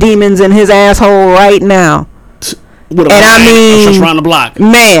 different demons in his asshole right now. And I mean, just around the block,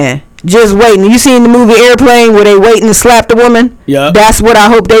 man, just waiting. You seen the movie Airplane where they waiting to slap the woman? Yeah. That's what I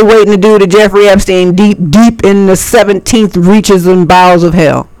hope they waiting to do to Jeffrey Epstein, deep in the 17th reaches and bowels of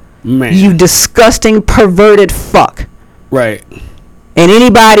hell. Man. You disgusting, perverted fuck. Right. And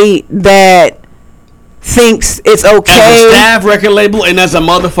anybody that thinks it's okay. As a staff record label and as a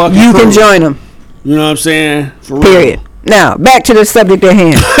motherfucker. You can join them. You know what I'm saying? For period. Real. Now, back to the subject at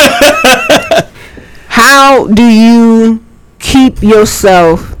hand. How do you keep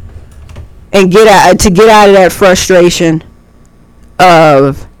yourself and get out of that frustration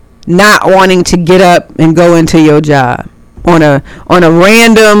of not wanting to get up and go into your job? On a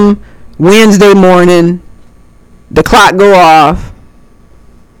random Wednesday morning, the clock go off,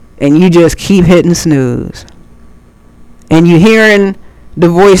 and you just keep hitting snooze, and you hearing the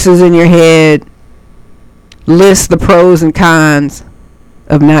voices in your head list the pros and cons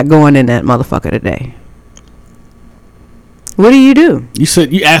of not going in that motherfucker today. What do? You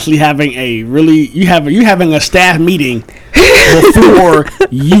said you actually having you having a staff meeting before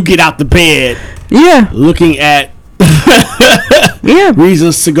you get out the bed. Yeah, looking at. Yeah,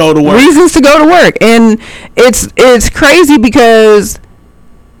 reasons to go to work. And it's crazy because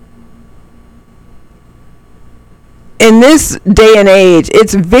in this day and age,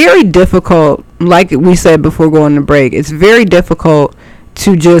 it's very difficult, like we said before going to break, it's very difficult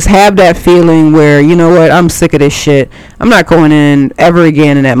to just have that feeling where, you know what, I'm sick of this shit. I'm not going in ever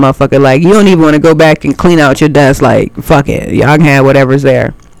again in that motherfucker. Like, you don't even want to go back and clean out your desk. Like, fuck it, y'all can have whatever's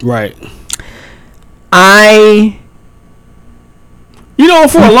there. Right. You know,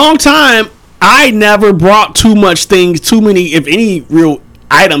 for a long time, I never brought too many, if any, real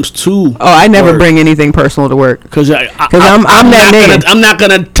items to. Oh, I never bring anything personal to work because I'm not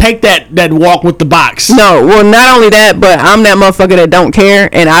gonna take that walk with the box. No, well, not only that, but I'm that motherfucker that don't care,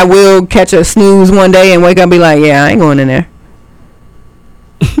 and I will catch a snooze one day and wake up and be like, yeah, I ain't going in there.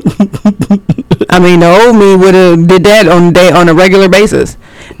 I mean, the old me would have did that on a regular basis,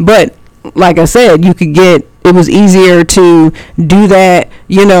 but like I said, it was easier to do that,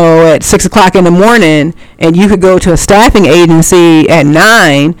 at 6 o'clock in the morning, and you could go to a staffing agency at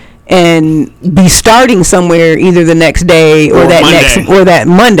 9 and be starting somewhere either the next day or that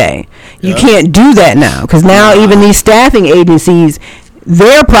Monday. You can't do that now, because now even these staffing agencies,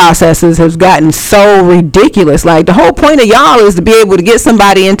 their processes have gotten so ridiculous. Like, the whole point of y'all is to be able to get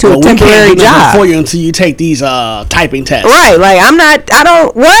somebody into a temporary job for you until you take these typing tests. Right? Like,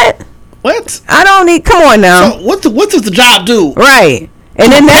 What? What? I don't need. Come on now. So what does the job do? Right. And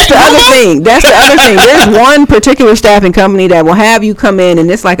then that's the other thing. There's one particular staffing company that will have you come in,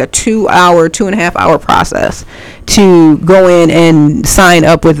 and it's like a 2.5 hour process to go in and sign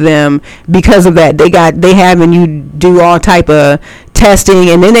up with them. Because of that, they having you do all type of testing,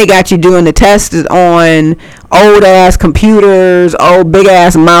 and then they got you doing the tests on old ass computers, old big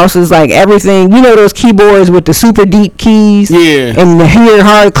ass mouses, like everything. You know those keyboards with the super deep keys, and the here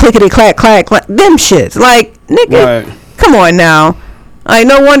hard clickety clack clack clack, them shits. Like, nigga, come on now. Like,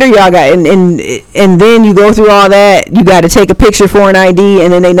 no wonder y'all got and then you go through all that. You got to take a picture for an ID,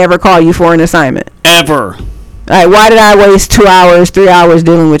 and then they never call you for an assignment ever. Like, why did I waste 2 hours, 3 hours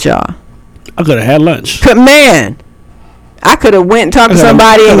dealing with y'all? I could have had lunch. Man, I could have went and talked to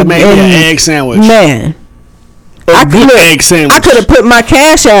somebody and made me an egg sandwich. Man, I could have put my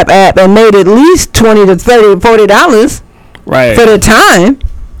Cash App and made at least $20 to $30 to $40 for the time.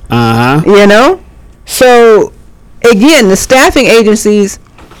 You know, so. Again, the staffing agencies,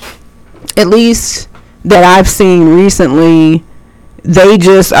 at least that I've seen recently, they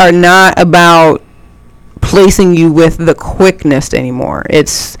just are not about placing you with the quickness anymore.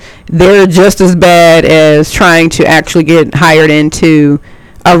 They're just as bad as trying to actually get hired into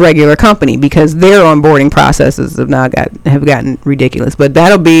a regular company, because their onboarding processes have gotten ridiculous. But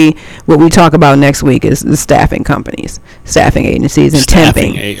that'll be what we talk about next week, is the staffing companies, staffing agencies, and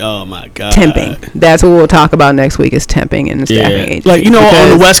temping. Oh my God, temping. That's what we'll talk about next week, is temping and the staffing agencies. Like, you know, on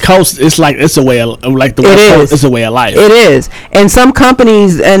the West Coast, it's a way of it's a way of life. It is, and some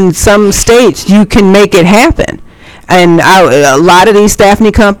companies and some states, you can make it happen. And a lot of these staffing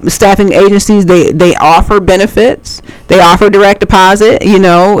agencies, they offer benefits. They offer direct deposit, you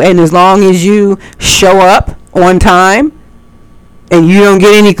know, and as long as you show up on time and you don't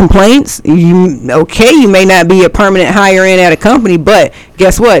get any complaints, you may not be a permanent hire in at a company, but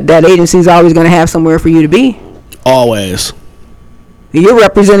guess what? That agency is always going to have somewhere for you to be. Always. You're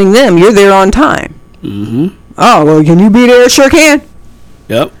representing them. You're there on time. Mm-hmm. Oh, well, can you be there? Sure can.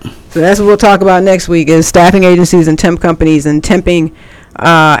 Yep. So that's what we'll talk about next week, is staffing agencies and temp companies, and temping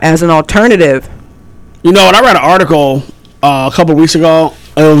as an alternative. You know, when I read an article a couple of weeks ago,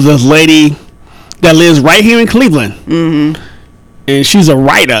 it was this lady that lives right here in Cleveland. Mm-hmm. And she's a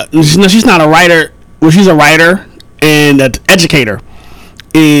writer. No, she's not a writer. Well, she's a writer and an educator.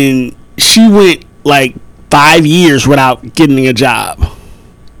 And she went like 5 years without getting a job.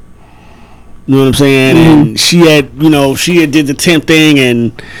 You know what I'm saying? Mm-hmm. And she had did the temp thing,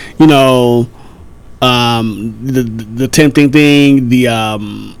 and you know, the temping thing,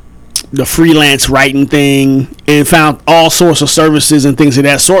 the freelance writing thing, and found all sorts of services and things of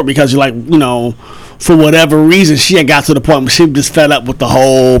that sort, because you're like, you know, for whatever reason, she had got to the point where she just fed up with the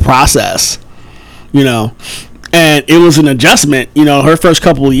whole process, you know. And it was an adjustment, you know. Her first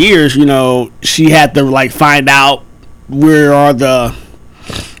couple of years, you know, she had to like find out where are the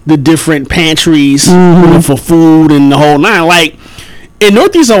different pantries, mm-hmm. you know, for food and the whole nine. Like in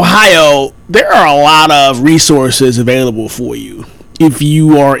Northeast Ohio, there are a lot of resources available for you if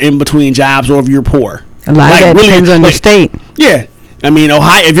you are in between jobs or if you're poor. A lot of that depends on the state. Yeah, I mean,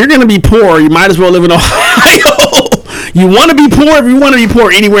 Ohio. If you're going to be poor, you might as well live in Ohio. You want to be poor. If you want to be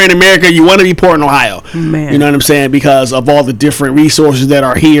poor anywhere in America, you want to be poor in Ohio. Man. You know what I'm saying? Because of all the different resources that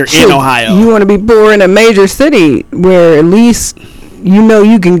are here in Ohio. You want to be poor in a major city where at least you know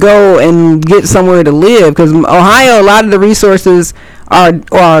you can go and get somewhere to live, because Ohio, a lot of the resources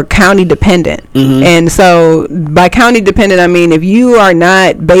are county dependent. Mm-hmm. And so by county dependent, I mean if you are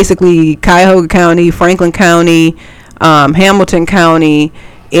not basically Cuyahoga County, Franklin County, Hamilton County,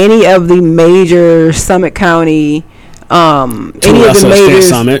 any of the major Summit County, any of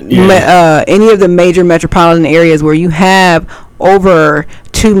the major metropolitan areas where you have over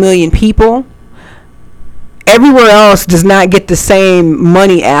 2 million people, everywhere else does not get the same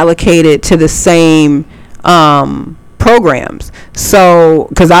money allocated to the same programs. So,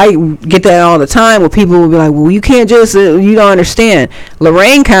 because I get that all the time, where people will be like, well, you can't just, you don't understand.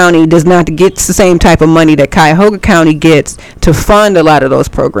 Lorain County does not get the same type of money that Cuyahoga County gets to fund a lot of those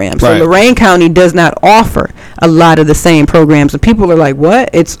programs. Right. So Lorain County does not offer a lot of the same programs. And people are like,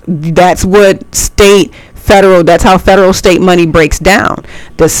 what? That's what federal, that's how federal state money breaks down.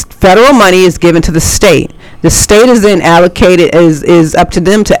 The federal money is given to the state. The state is then allocated, is up to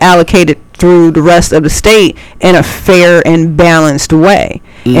them to allocate it through the rest of the state in a fair and balanced way.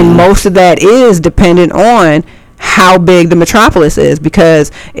 Mm-hmm. And most of that is dependent on how big the metropolis is,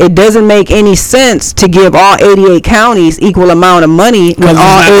 because it doesn't make any sense to give all 88 counties equal amount of money when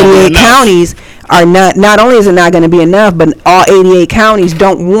all 88 counties are not only is it not going to be enough, but all 88 counties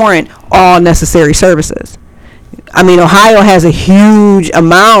don't warrant all necessary services. I mean, Ohio has a huge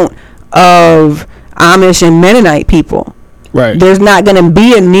amount of Amish and Mennonite people. Right. There's not going to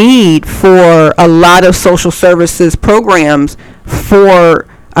be a need for a lot of social services programs for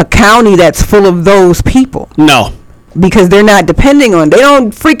a county that's full of those people. No. Because they're not depending on. They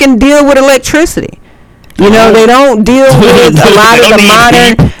don't freaking deal with electricity. You know, they don't deal with a lot of the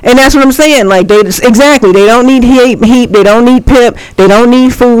modern, and that's what I'm saying. Like they don't need heat, they don't need PIP, they don't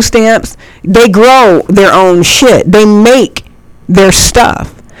need food stamps. They grow their own shit. They make their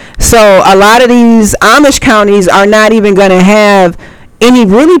stuff. So a lot of these Amish counties are not even going to have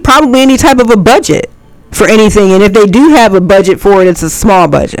probably any type of a budget for anything. And if they do have a budget for it, it's a small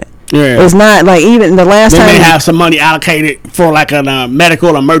budget. Yeah. It's not like even the last time. They may have some money allocated for like a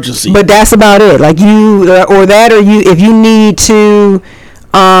medical emergency. But that's about it. Like if you need to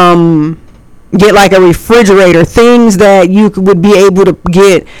get like a refrigerator, things that you would be able to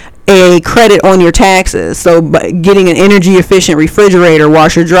get a credit on your taxes. So getting an energy efficient refrigerator,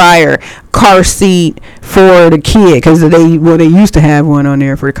 washer dryer, car seat for the kid, because they used to have one on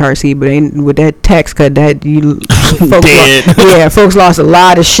there for the car seat, but with that tax cut folks lost a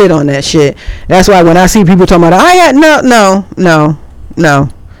lot of shit on that shit. That's why when I see people talking about no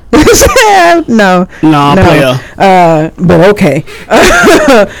but okay.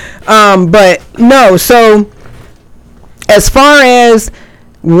 But no, so as far as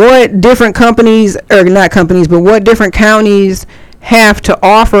what different what different counties have to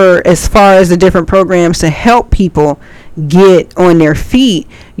offer as far as the different programs to help people get on their feet,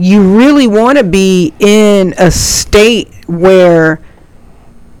 you really want to be in a state where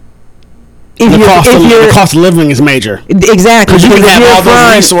the cost of living is major. Exactly. Because you can have all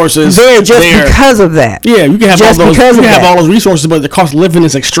those resources there because of that. Yeah, you can have all those resources, but the cost of living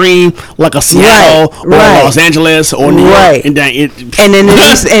is extreme, like a Seattle or Los Angeles or New York. And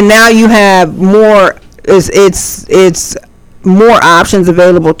and now you have more. It's more options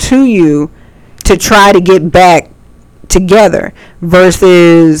available to you to try to get back together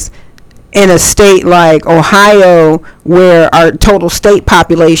versus in a state like Ohio, where our total state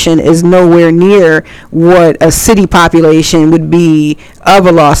population is nowhere near what a city population would be of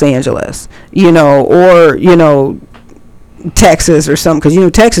a Los Angeles, or Texas or something,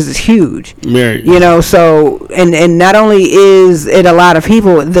 because Texas is huge. Right. So and not only is it a lot of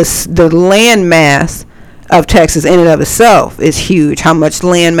people, the land mass of Texas in and of itself is huge. How much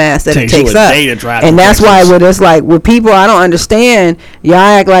land mass that it takes up, and that's why with people, I don't understand. Y'all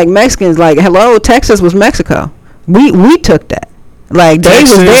act like Mexicans. Like, hello, Texas was Mexico. We took that. Like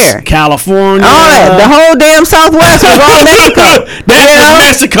Texas, they was there. California, all that. The whole damn Southwest was all Mexico.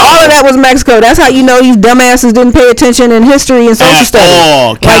 Mexico. All of that was Mexico. That's how these dumbasses didn't pay attention in history and social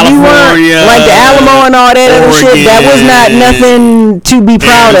studies. California, like the Alamo and all that other shit. That was not nothing to be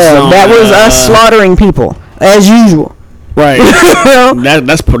proud of. That was us slaughtering people as usual. Right.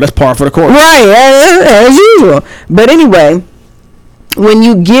 that's par for the course. Right, as usual. But anyway, when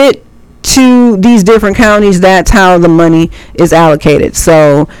you get to these different counties, that's how the money is allocated.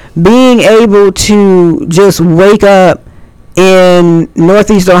 So being able to just wake up in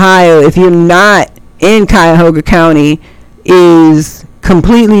Northeast Ohio, if you're not in Cuyahoga County, is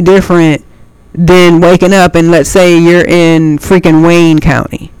completely different than waking up and let's say you're in freaking Wayne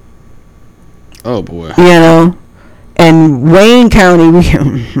County. Oh boy. And Wayne County,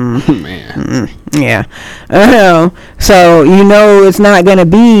 man. Yeah. So it's not going to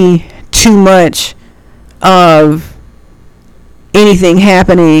be too much of anything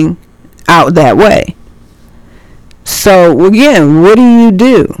happening out that way. So again, what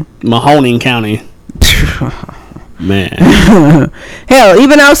do? Mahoning County. Man. Hell,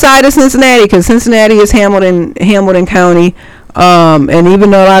 even outside of Cincinnati, because Cincinnati is Hamilton County, and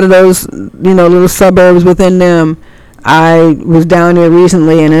even though a lot of those little suburbs within them, I was down there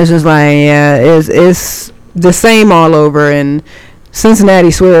recently, and it's just like, yeah, it's the same all over. And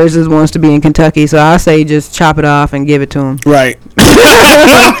Cincinnati swears it wants to be in Kentucky, so I say just chop it off and give it to them. Right.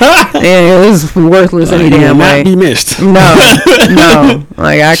 Yeah, it's worthless any damn way. Not be missed. No.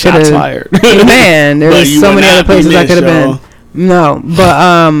 Like I could have. Fired. Man, there's so many other places I could have been. No,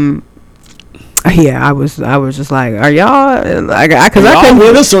 but yeah, I was just like, are y'all like, because I couldn't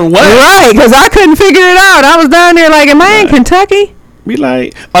with us or what? Right, because I couldn't figure it out. I was down there like, am I in Kentucky? Be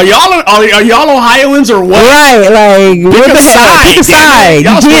like, are y'all Ohioans or what? Right, like pick a side.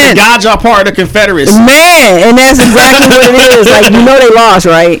 Y'all supposed to God, y'all part of the Confederacy. Man, and that's exactly what it is. Like, they lost,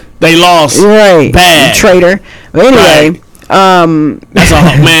 right? They lost. Right. Bad. Traitor. But anyway, that's a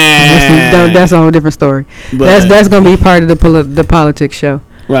man. That's a whole different story. But that's gonna be part of the politics show.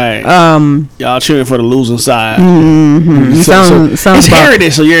 Right. Y'all cheering for the losing side. Mm-hmm. So it's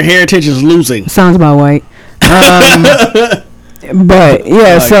heritage, so your heritage is losing. Sounds about white. But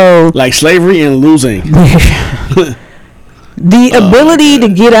yeah, like slavery and losing. The ability to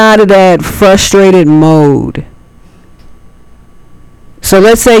get out of that frustrated mode. So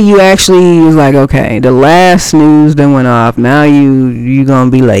let's say you actually was like, okay, the last snooze done went off. Now you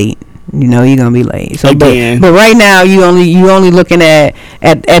gonna be late. You know you're gonna be late. So but right now you only looking at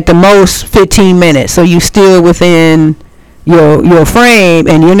the most 15 minutes. So you still within your frame,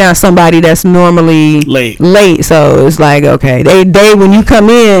 and you're not somebody that's normally late. So it's like, okay, they when you come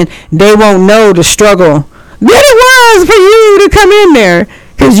in, they won't know the struggle that it was for you to come in there.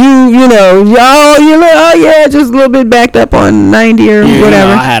 Cause you know, just a little bit backed up on 90 or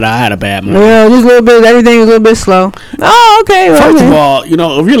whatever. I had a bad morning. Yeah, just a little bit. Everything was a little bit slow. Oh, okay. First of all, you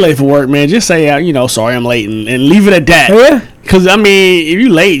know, if you're late for work, man, just say, sorry, I'm late, and leave it at that. Yeah. Cause I mean, if you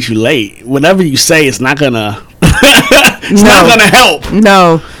late, you late. Whatever you say, it's not gonna. It's not gonna help.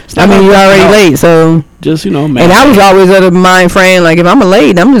 No. I mean, you're already late, so just man. And I was always of the mind frame, like, if I'm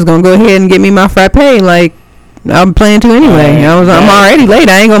late, I'm just gonna go ahead and get me my frappe, like. I'm planning to anyway. I'm already late.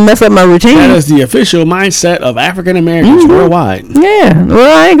 I ain't gonna mess up my routine. That is the official mindset of African Americans worldwide. Yeah,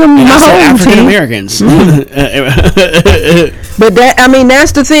 well, I ain't gonna my whole African Americans. But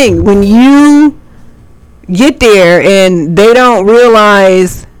that's the thing. When you get there and they don't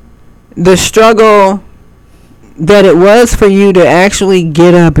realize the struggle that it was for you to actually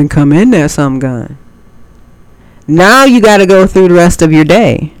get up and come in there, some gun. Now you got to go through the rest of your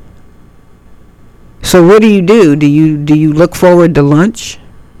day. So what do? Do you look forward to lunch?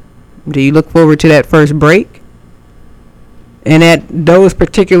 Do you look forward to that first break? And at those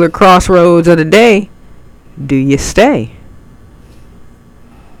particular crossroads of the day, do you stay?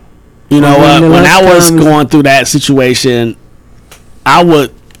 You know what? When I was going through that situation, I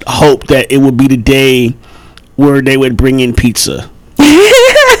would hope that it would be the day where they would bring in pizza.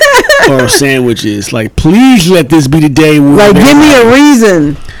 Or sandwiches. Like, please let this be the day where... Like, give me a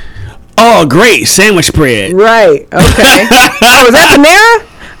reason. Oh, great. Sandwich bread. Right. Okay. Oh, is that Panera?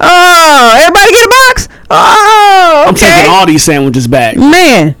 Oh, everybody get a box? Oh, okay. I'm taking all these sandwiches back.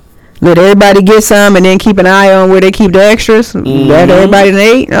 Man. Let everybody get some and then keep an eye on where they keep the extras. Let everybody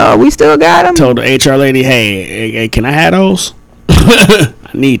ate. Oh, we still got them. Told the HR lady, hey, can I have those? I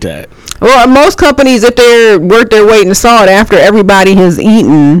need that. Well, most companies, if they're worth their weight in salt after everybody has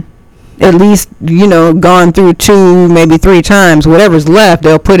eaten, at least, gone through 2, maybe 3 times, whatever's left,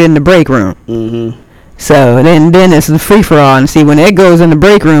 they'll put in the break room. Mm-hmm. So then it's the free for all. And see, when it goes in the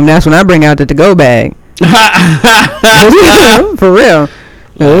break room, that's when I bring out the to-go bag. For real.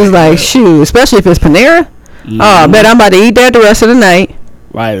 It's like, shoot, especially if it's Panera. Mm-hmm. Oh, I bet I'm about to eat that the rest of the night.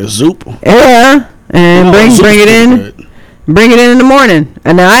 Right, a Zoop. Yeah, and bring it in. Good. Bring it in the morning.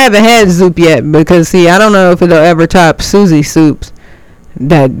 And now I haven't had Zoop yet because, see, I don't know if it'll ever top Susie Soups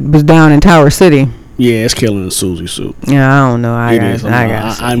that was down in Tower City. Yeah, it's killing the Susie Soup. Yeah, I don't know.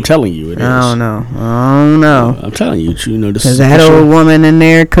 I'm telling you, it is. I don't know. I'm telling you, because that old woman in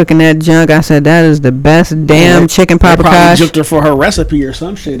there cooking that junk, I said, that is the best damn chicken paprikash. They probably her for her recipe or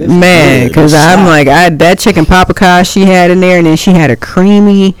some shit. Man, because I'm like, that chicken paprikash she had in there, and then she had a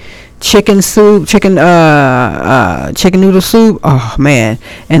creamy chicken soup, chicken noodle soup. Oh man,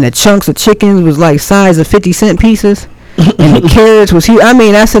 and the chunks of chicken was like size of 50-cent pieces, and the carrots was huge. I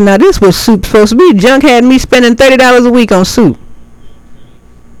mean, I said, now this was soup supposed to be. Junk had me spending $30 a week on soup,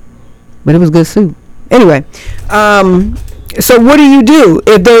 but it was good soup. Anyway, so what do you do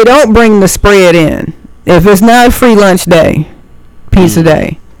if they don't bring the spread in? If it's not a free lunch day, pizza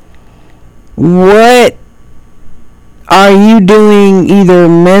day, what are you doing either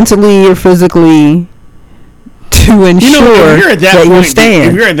mentally or physically to ensure that you're staying?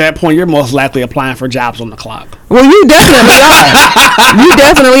 If you're at that point, you're most likely applying for jobs on the clock. Well, you definitely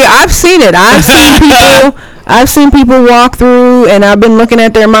are. I've seen it. I've seen people walk through, and I've been looking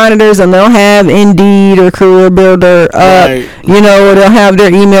at their monitors, and they'll have Indeed or Career Builder up, right. Or they'll have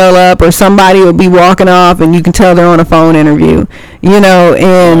their email up, or somebody will be walking off, and you can tell they're on a phone interview,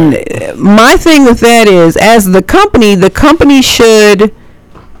 and right. My thing with that is, as the company should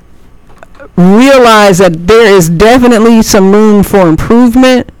realize that there is definitely some room for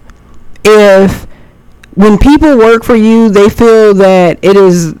improvement. If when people work for you, they feel that it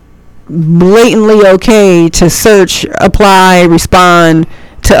is blatantly okay to search, apply, respond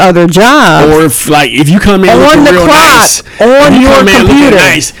to other jobs, or if you come in looking real nice on your computer,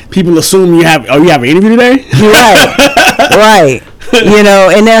 people assume you have an interview today. Right.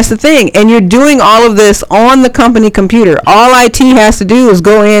 And that's the thing. And you're doing all of this on the company computer. All IT has to do is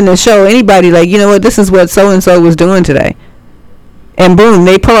go in and show anybody, like, this is what so and so was doing today, and boom,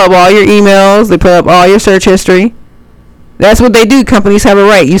 they pull up all your emails, they pull up all your search history. That's what they do. Companies have a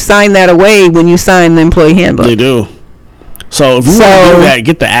right. You sign that away when you sign the employee handbook. They do. So if you want to do that,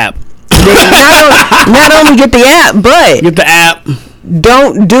 get the app. not only get the app, but get the app.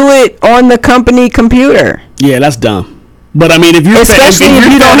 Don't do it on the company computer. Yeah, that's dumb. But I mean, if you're especially if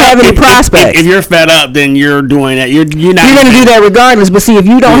you don't have any prospects, if you're fed up, then you're doing that. You're not. You're going to do that regardless. But see, if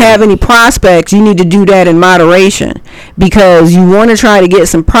you don't have any prospects, you need to do that in moderation, because you want to try to get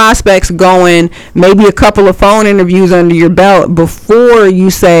some prospects going. Maybe a couple of phone interviews under your belt before you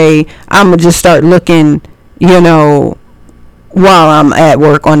say, "I'm gonna just start looking," while I'm at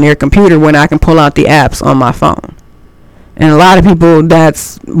work on their computer when I can pull out the apps on my phone. And a lot of people,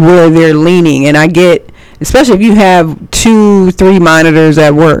 that's where they're leaning. And I get. Especially if you have 2-3 monitors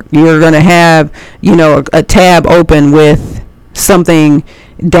at work, you're going to have, a tab open with something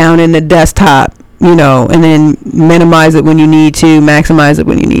down in the desktop, and then minimize it when you need to, maximize it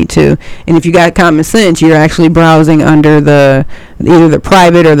when you need to. And if you got common sense, you're actually browsing under either the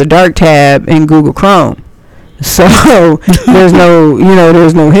private or the dark tab in Google Chrome. So there's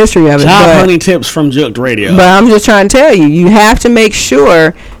no history of it. Job hunting tips from Jooked Radio. But I'm just trying to tell you, you have to make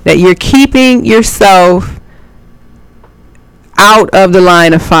sure that you're keeping yourself out of the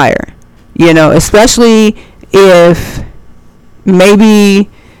line of fire. Especially if maybe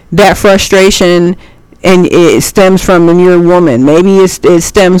that frustration and it stems from when you're a woman. Maybe it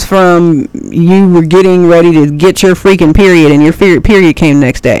stems from you were getting ready to get your freaking period and your period came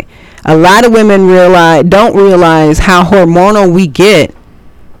next day. A lot of women don't realize how hormonal we get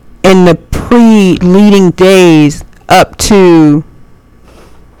in the leading days up to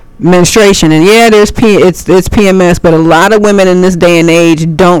menstruation. And yeah, it's PMS, but a lot of women in this day and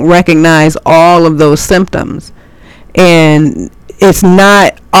age don't recognize all of those symptoms. And it's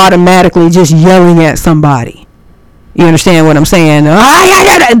not automatically just yelling at somebody. You understand what I'm saying?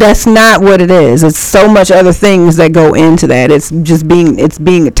 That's not what it is. It's so much other things that go into that. It's just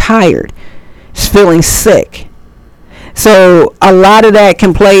being tired. It's feeling sick. So a lot of that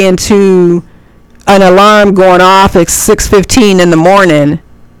can play into an alarm going off at 6:15 in the morning,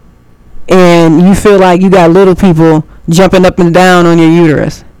 and you feel like you got little people jumping up and down on your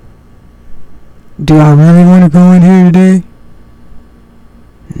uterus. Do I really want to go in here today?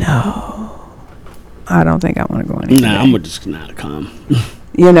 No. I don't think I want to go in here. Nah, I'm just not come.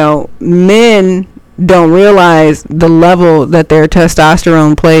 Men don't realize the level that their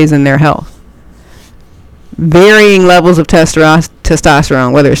testosterone plays in their health. Varying levels of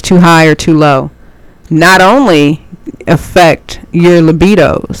testosterone, whether it's too high or too low, not only affect your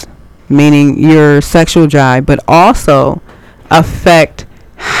libidos, meaning your sexual drive, but also affect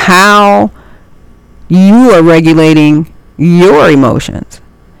how you are regulating your emotions.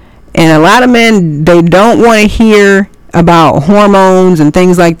 And a lot of men, they don't want to hear about hormones and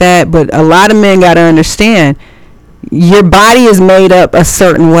things like that, but a lot of men got to understand your body is made up a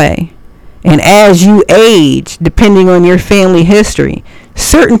certain way. And as you age, depending on your family history,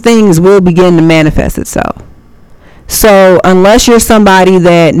 certain things will begin to manifest itself. So unless you're somebody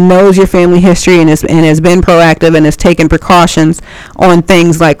that knows your family history and has been proactive and has taken precautions on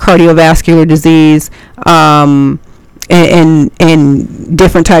things like cardiovascular disease, and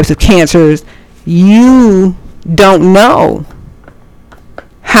different types of cancers, you don't know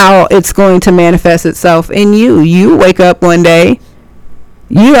how it's going to manifest itself in you. You wake up one day,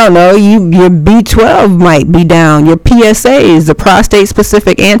 you don't know, your B12 might be down, your PSAs, the prostate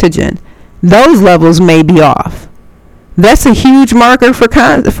specific antigen, those levels may be off. That's a huge marker for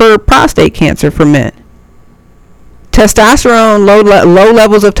prostate cancer for men. Testosterone, low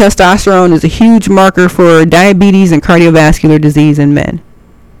levels of testosterone is a huge marker for diabetes and cardiovascular disease in men.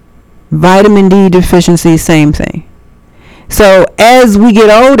 Vitamin D deficiency, same thing. So as we get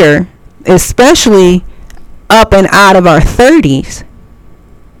older, especially up and out of our 30s,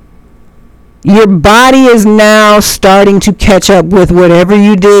 your body is now starting to catch up with whatever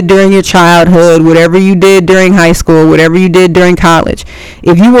you did during your childhood, whatever you did during high school, whatever you did during college.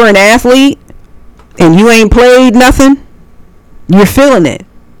 If you were an athlete and you ain't played nothing, you're feeling it.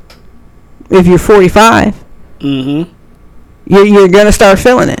 If you're 45, you're going to start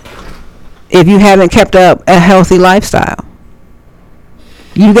feeling it. If you haven't kept up a healthy lifestyle,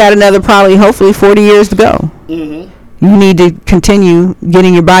 you got another hopefully 40 years to go. You need to continue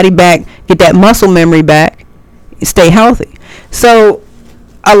getting your body back, get that muscle memory back, stay healthy. So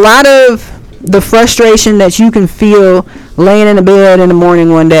a lot of the frustration that you can feel laying in the bed in the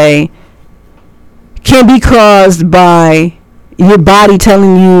morning one day can be caused by your body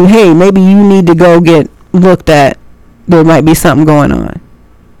telling you, hey, maybe you need to go get looked at. There might be something going on.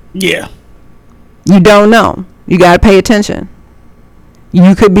 Yeah. You don't know. You got to pay attention.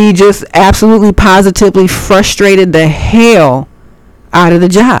 You could be just absolutely positively frustrated the hell out of the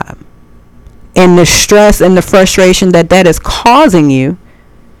job. And the stress and the frustration that is causing you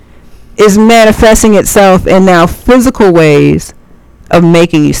is manifesting itself in now physical ways of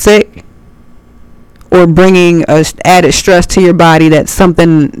making you sick or bringing a added stress to your body. That's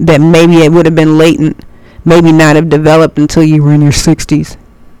something that maybe it would have been latent, maybe not have developed until you were in your 60s.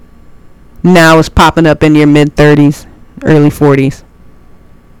 Now it's popping up in your mid 30s, early 40s.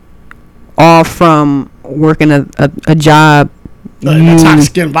 All from working a job in a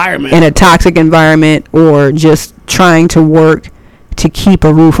toxic environment. In a toxic environment, or just trying to work to keep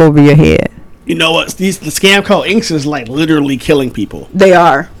a roof over your head. You know what? The scam called Inks is like literally killing people. They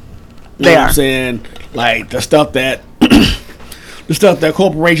are. You know what I'm saying? Like the stuff that the stuff that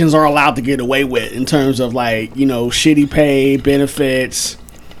corporations are allowed to get away with in terms of like, you know, shitty pay, benefits,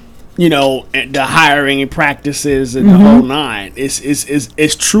 you know, and the hiring practices and the whole nine.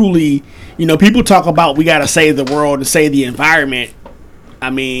 It's truly, you know, people talk about we got to save the world and save the environment. I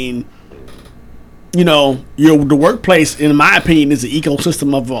mean, you know, the workplace, in my opinion, is an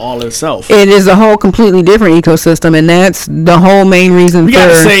ecosystem of all itself. It is a whole completely different ecosystem, and that's the whole main reason we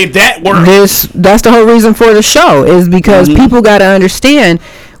gotta save that work. That's the whole reason for the show, is because people got to understand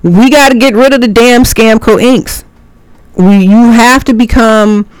we got to get rid of the damn Scamco Inks. You have to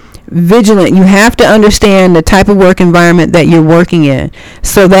become vigilant. You have to understand the type of work environment that you're working in,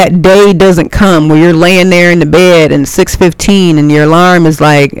 so that day doesn't come where you're laying there in the bed and 6:15 and your alarm is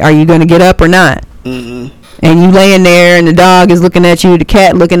like, are you going to get up or not? And you laying there and the dog is looking at you, the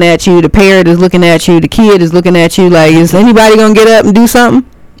cat looking at you, the parrot is looking at you, the kid is looking at you like, is anybody going to get up and do something?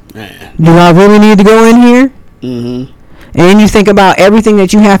 Do I really need to go in here? And then you think about everything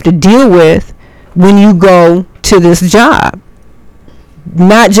that you have to deal with when you go to this job.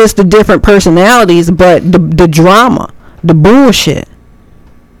 Not just the different personalities, but the drama, the bullshit.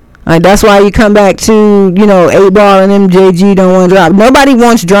 Like, that's why you come back to, you know, 8-Ball and MJG don't want to drop. Nobody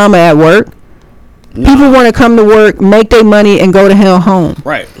wants drama at work. No. People want to come to work, make their money, and go to hell home.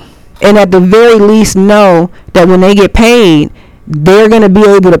 Right. And at the very least know that when they get paid, they're going to be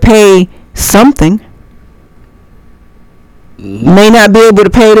able to pay something. May not be able to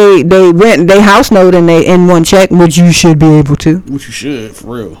pay they rent, they house note in one check, which you should be able to. Which you should,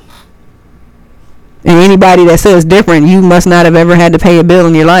 for real. And anybody that says different, you must not have ever had to pay a bill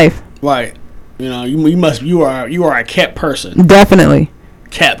in your life. Right. You know, you are a kept person. Definitely.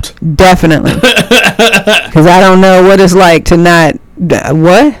 Kept. Definitely. Because I don't know what it's like to not,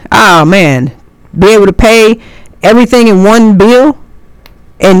 what? Oh, man. Be able to pay everything in one bill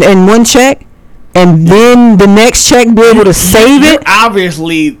and one check, and then the next check be able to save it. You're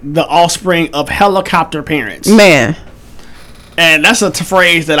obviously the offspring of helicopter parents. Man. And that's a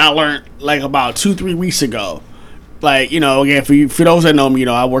phrase that I learned like about 2-3 weeks ago. Like, you know, again, for those that know me, you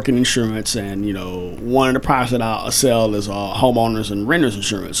know, I work in insurance, and, you know, one of the products that I sell is homeowners and renters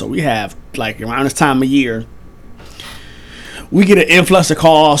insurance. So we have, like, around this time of year, we get an influx of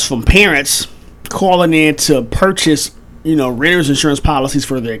calls from parents calling in to purchase, you know, renters insurance policies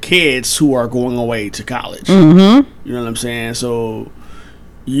for their kids who are going away to college. You know what I'm saying? So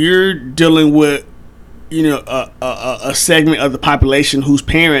you're dealing with, you know, a segment of the population whose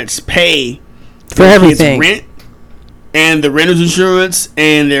parents pay for everything. Rent and the renter's insurance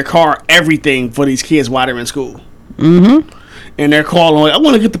and their car, everything for these kids while they're in school. And they're calling, like, I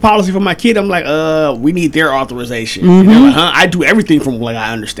want to get the policy for my kid. I'm like, we need their authorization. And they're like, I do everything from what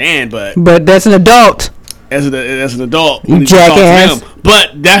I understand, but that's an adult. As an adult, you jackass.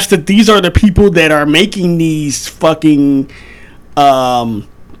 But these are the people that are making these fucking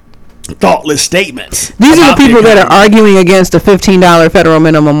thoughtless statements. These are the people that are arguing against a $15 federal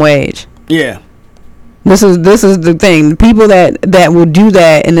minimum wage. Yeah. This is the thing. The people that will do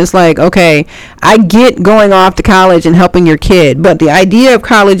that, and it's like, okay, I get going off to college and helping your kid, but the idea of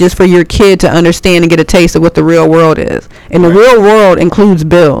college is for your kid to understand and get a taste of what the real world is. And the real world includes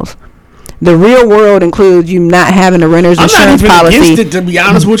bills. The real world includes you not having a renter's insurance policy. I'm not even against it, to be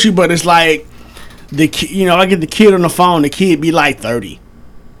honest with you, but it's like, you know, I get the kid on the phone, the kid be like 30.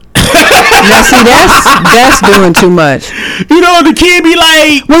 Now see, that's doing too much. You know, the kid be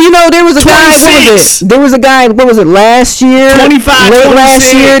like, well, you know, there was a 26. guy, what was it, last year? 25, late 26.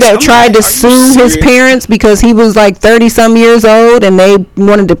 Last year that tried to sue his parents because he was like 30-some years old, and they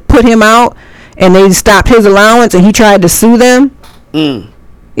wanted to put him out, and they stopped his allowance, and he tried to sue them.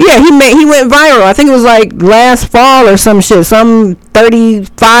 Yeah, he went viral. I think it was like last fall or some shit. Some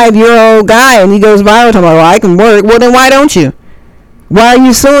 35-year-old guy, and he goes viral. I'm like, well, I can work. Well, then why don't you? Why are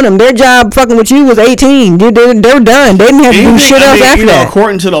you suing them? Their job fucking with you was 18. They're done. They didn't have to do shit else after that.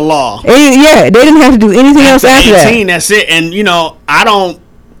 According to the law. Yeah, they didn't have to do anything else after 18, that. That's it. And, you know, I don't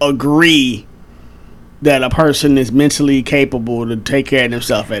agree that a person is mentally capable to take care of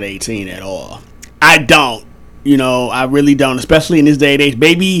themselves at 18 at all. I don't. You know, I really don't, especially in this day and age.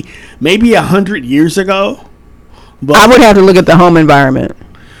 Maybe 100 years ago. But I would have to look at the home environment.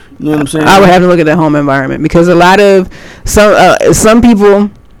 You know what I'm saying? I would have to look at the home environment because a lot of some people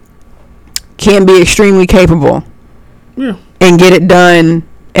can be extremely capable and get it done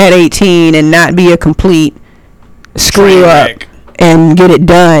at 18 and not be a complete screw up and get it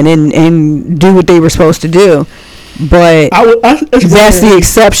done and do what they were supposed to do. But that's the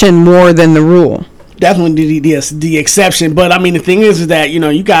exception more than the rule. Definitely the exception. But I mean, the thing is that, you know,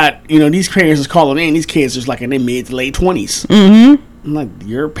 you got, you know, these parents is calling in. These kids is like in their mid to late 20s. Mm-hmm. I'm like,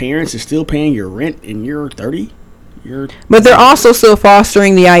 your parents are still paying your rent and you're 30? But they're also still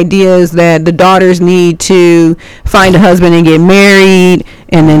fostering the ideas that the daughters need to find a husband and get married,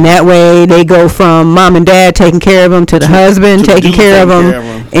 and then that way they go from mom and dad taking care of them to the husband taking care of them,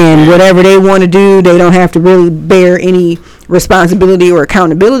 and whatever they want to do, they don't have to really bear any responsibility or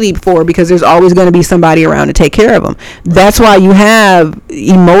accountability for, because there's always going to be somebody around to take care of them. That's why you have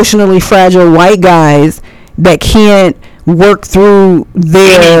emotionally fragile white guys that can't work through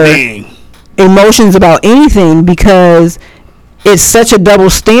their emotions about anything, because it's such a double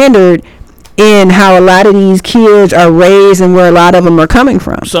standard in how a lot of these kids are raised and where a lot of them are coming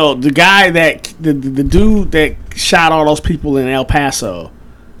from. So the guy that the dude that shot all those people in El Paso,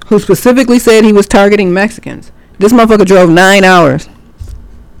 who specifically said he was targeting Mexicans, this motherfucker drove 9 hours.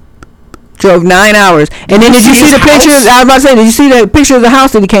 And then did you see the pictures? I was about to say, did you see the picture of the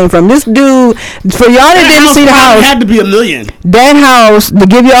house that he came from? This dude, for y'all that didn't see the house, it had to be $1 million. That house, to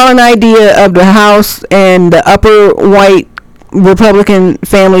give y'all an idea of the house and the upper white Republican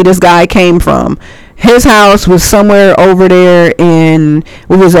family this guy came from, his house was somewhere over there in,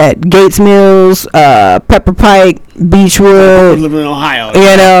 what was that, Gates Mills, Pepper Pike, Beechwood. Living in Ohio.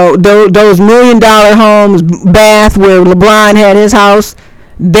 You know, those $1 million homes, Bath, where LeBron had his house.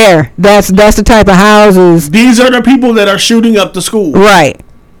 That's the type of houses. These are the people that are shooting up the school. Right.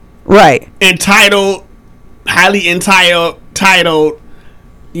 Highly entitled,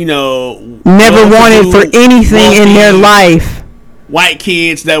 you know, never wanted for anything in their life. White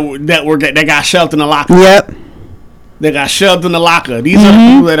kids that got shoved in the locker. Yep. They got shoved in the locker. These are the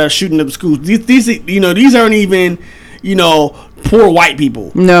people that are shooting up the schools. These you know, these aren't even, you know, poor white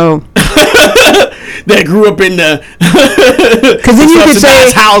people. No. That grew up in the because then you could say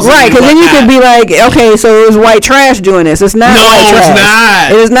right, because then you could be like, okay, so it was white trash doing this. It's not white trash. It's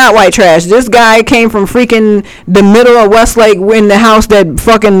not. It is not white trash. This guy came from freaking the middle of Westlake in the house that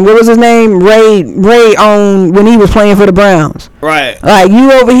fucking, what was his name, Ray owned when he was playing for the Browns. Right. Like,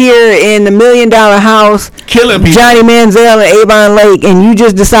 you over here in the $1 million house killing people, Johnny Manziel and Avon Lake, and you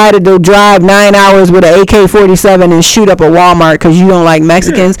just decided to drive 9 hours with an AK-47 and shoot up a Walmart because you don't like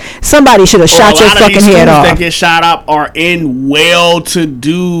Mexicans. Somebody should have shot your fucking head off. That get shot up are in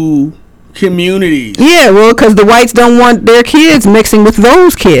well-to-do communities. Yeah, well, because the whites don't want their kids mixing with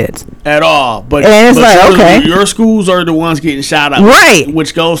those kids at all. But and it's like, okay, your schools are the ones getting shot up, right?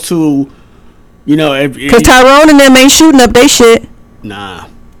 Which goes to, you know, because Tyrone and them ain't shooting up they shit. Nah.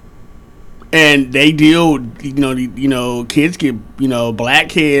 And they deal, you know, kids get, you know, black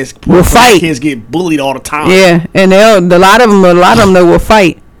kids will fight. Kids get bullied all the time. Yeah, and a lot of them will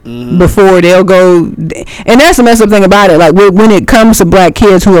fight. Mm-hmm. Before they'll go, and that's the messed up thing about it. Like, when it comes to black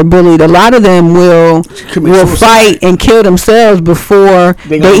kids who are bullied, a lot of them will fight and kill themselves before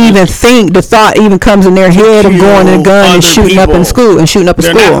they even think, the thought even comes in their head of going to a gun and shooting up in school and shooting up a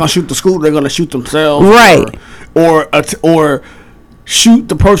school. They're not gonna shoot the school. They're gonna shoot themselves, right? Or shoot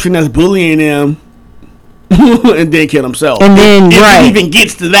the person that's bullying them. And then kill himself. And then, it even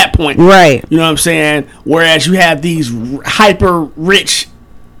gets to that point, right? You know what I'm saying? Whereas you have these hyper rich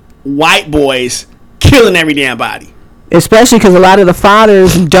white boys killing every damn body, especially because a lot of the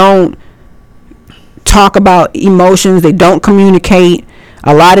fathers don't talk about emotions. They don't communicate.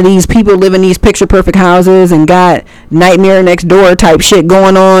 A lot of these people live in these picture perfect houses and got nightmare next door type shit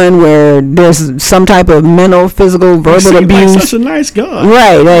going on, where there's some type of mental, physical, verbal abuse. Like such a nice guy,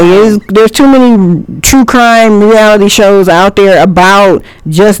 right? Like, there's too many true crime reality shows out there about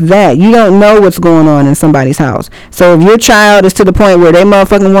just that. You don't know what's going on in somebody's house. So if your child is to the point where they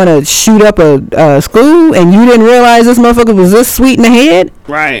motherfucking want to shoot up a school and you didn't realize this motherfucker was this sweet in the head,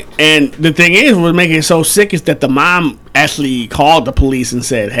 right? And the thing is, what's making it so sick is that the mom actually called the police and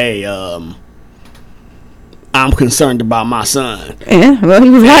said, hey, I'm concerned about my son. Yeah, well, he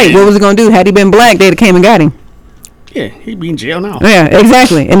was white. What was he going to do? Had he been black, they'd have came and got him. Yeah, he'd be in jail now. Yeah,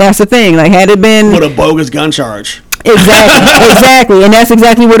 exactly. And that's the thing. Like, had it been with a bogus gun charge. Exactly. And that's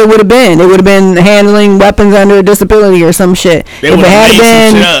exactly what it would have been. It would have been handling weapons under a disability or some shit. If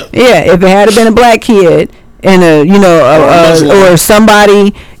it had been a black kid and or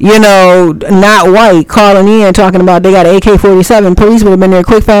somebody, not white calling in talking about they got an AK-47, police would have been there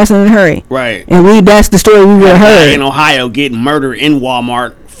quick, fast, and in a hurry. Right. And that's the story we would have heard. In Ohio getting murdered in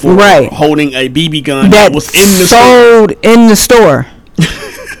Walmart for right. holding a BB gun that was in the sold in the store.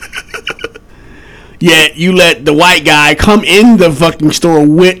 Yet you let the white guy come in the fucking store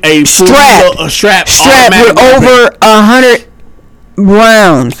with a strap with over 100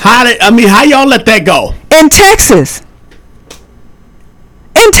 rounds. How y'all let that go? In Texas,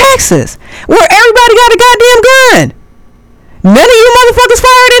 where everybody got a goddamn gun. None of you motherfuckers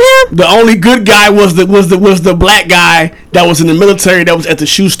fired at him. The only good guy was the black guy that was in the military that was at the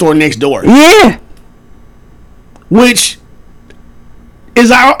shoe store next door. Yeah. Which is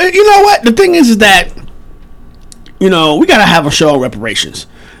our, you know what? The thing is that, we gotta have a show on reparations.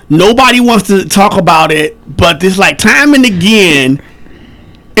 Nobody wants to talk about it, but it's like time and again,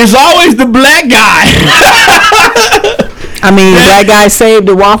 it's always the black guy. That guy saved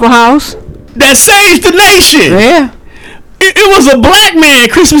the Waffle House. That saves the nation. Yeah. It was a black man,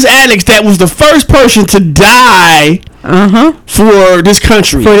 Christmas Alex, that was the first person to die for this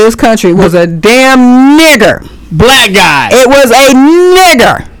country. For this country was a damn nigger. Black guy. It was a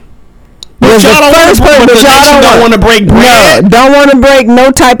nigger. But y'all don't want to break bread. No, don't want to break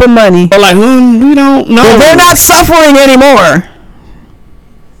no type of money. Or like, we don't know. Well, they're not suffering anymore.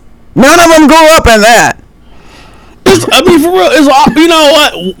 None of them grew up in that. For real, you know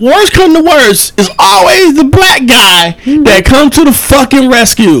what? Worst come to worst, it's always the black guy that comes to the fucking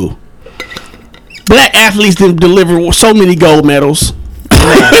rescue. Black athletes deliver so many gold medals.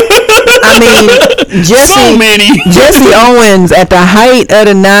 Jesse Owens, at the height of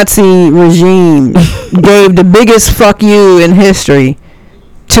the Nazi regime, gave the biggest fuck you in history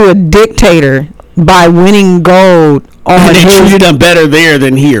to a dictator by winning gold. And they treated them better there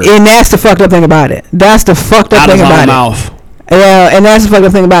than here. And that's the fucked up thing about it. That's the fucked up thing about it. Mouth. Yeah, and that's the fucked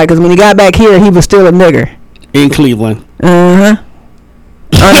up thing about it, because when he got back here, he was still a nigger. In Cleveland.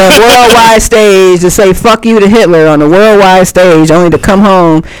 On a worldwide stage, to say fuck you to Hitler on a worldwide stage, only to come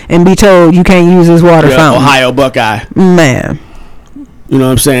home and be told you can't use his water fountain. Ohio Buckeye. Man. You know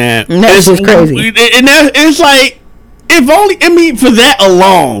what I'm saying? That's just crazy. And it's like, if only, for that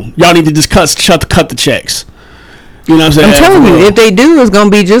alone, y'all need to just cut the checks. You know what I'm saying? I'm telling you, if they do, it's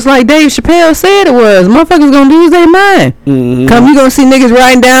gonna be just like Dave Chappelle said it was. Motherfuckers gonna lose their mind. You gonna see niggas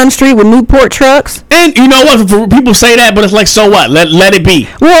riding down the street with Newport trucks. And you know what? People say that, but it's like, so what? Let it be.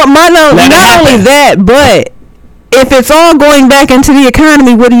 Well, not only that, but if it's all going back into the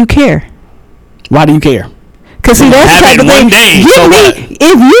economy, what do you care? Why do you care? Because see, that's the type of thing.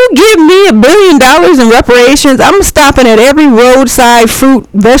 If you give me $1 billion in reparations, I'm stopping at every roadside fruit,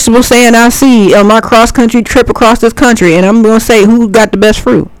 vegetable stand I see on my cross-country trip across this country, and I'm going to say who got the best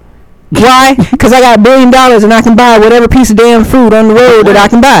fruit. Why? Because I got $1 billion and I can buy whatever piece of damn fruit on the road that I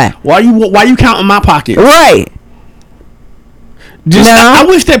can buy. Why you counting my pocket? Right. I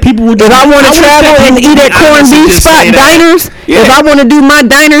wish that people would. If I want to travel and eat at corned beef spot diners, if I want to do my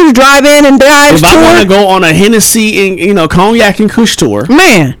diners, drive in and drive tour. If I want to go on a Hennessy and cognac and Kush tour,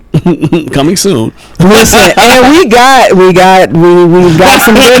 man, coming soon. Listen, and we got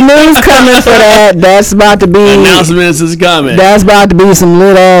some good news coming for that. That's about to be announcements is coming. That's about to be some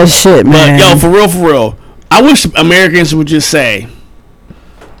lit ass shit, man. But for real, I wish Americans would just say,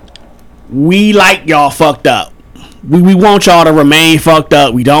 we like y'all fucked up. We want y'all to remain fucked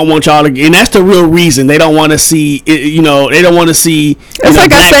up. We don't want y'all to, and that's the real reason they don't want to see. They don't want to see. It's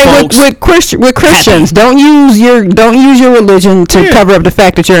like I say with Christians, don't use your religion to cover up the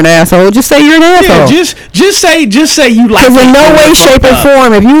fact that you're an asshole. Just say you're an asshole. Yeah, just say you like. Because in no way, shape, or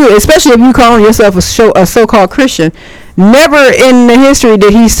form, especially if you call yourself a so-called Christian, never in the history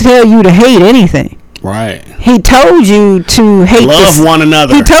did he tell you to hate anything. Right. He told you to hate one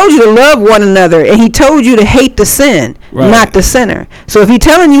another. He told you to love one another, and he told you to hate the sin, not the sinner. So if he's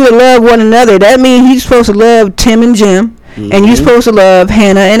telling you to love one another, that means he's supposed to love Tim and Jim, and you're supposed to love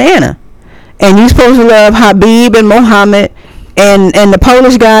Hannah and Anna, and you're supposed to love Habib and Mohammed, and the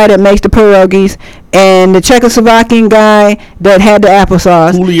Polish guy that makes the pierogies, and the Czechoslovakian guy that had the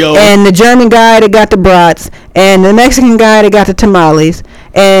applesauce, Julio, and the German guy that got the brats, and the Mexican guy that got the tamales,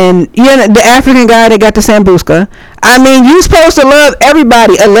 and the African guy that got the sambuska. I mean, you're supposed to love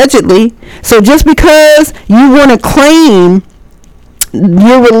everybody, allegedly. So just because you want to claim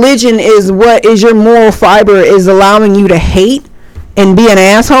your religion is what is your moral fiber is allowing you to hate and be an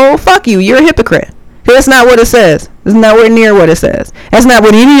asshole, fuck you, you're a hypocrite. That's not what it says. It's nowhere near what it says. That's not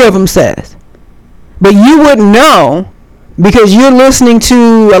what any of them says. But you wouldn't know because you're listening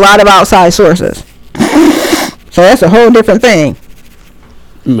to a lot of outside sources. So that's a whole different thing.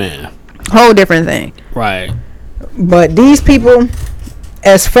 Man. Whole different thing. Right. But these people,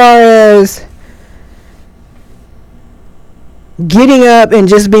 as far as getting up and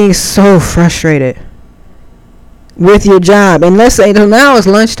just being so frustrated with your job, and let's say now it's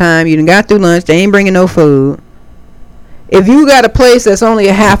lunchtime, you done got through lunch, they ain't bringing no food. If you got a place that's only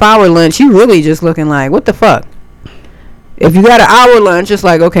a half-hour lunch, you really just looking like, what the fuck? If you got an hour lunch, it's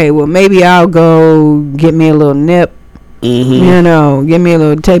like, okay, well, maybe I'll go get me a little nip. You know, give me a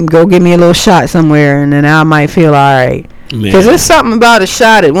little, go get me a little shot somewhere, and then I might feel all right. Because there's something about a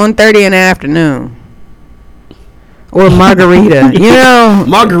shot at 1:30 in the afternoon. Or margarita, you know.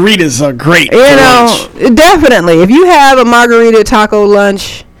 Margaritas are great. You know, definitely. If you have a margarita taco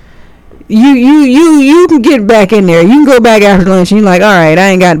lunch, you can get back in there. You can go back after lunch and you're like, all right, I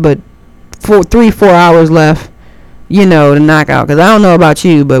ain't got but 3-4 hours left, you know, to knock out. Because I don't know about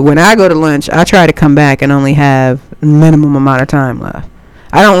you, but when I go to lunch, I try to come back and only have minimum amount of time left.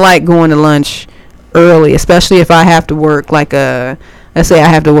 I don't like going to lunch early, especially if I have to work like let's say I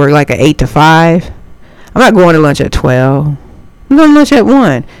have to work like a 8 to 5. I'm not going to lunch at 12. I'm going to lunch at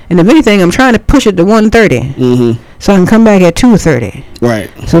 1. And if anything, I'm trying to push it to 1:30. So I can come back at 2:30. Right.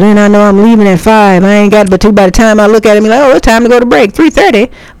 So then I know I'm leaving at 5. I ain't got but 2 by the time I look at it and be like, oh, it's time to go to break.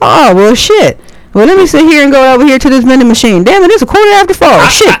 3:30. Oh, well, shit. Well, let me sit here and go over here to this vending machine. Damn it, it's 4:15.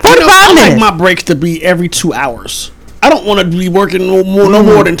 Shit, 45 minutes. I like my breaks to be every 2 hours. I don't want to be working no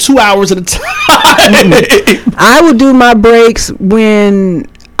more than 2 hours at a time. I will do my breaks when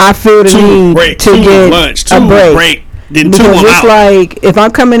I feel the need to get lunch, a break. Then because it's like, if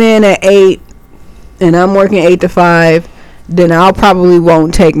I'm coming in at 8 and I'm working 8 to 5, then I'll probably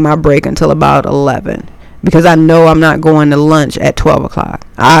won't take my break until about 11. Because I know I'm not going to lunch at 12 o'clock.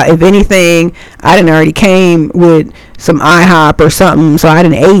 If anything, I done already came with some IHOP or something, so I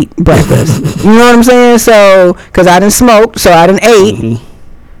done ate breakfast. You know what I'm saying? So, because I done smoked, so I done ate.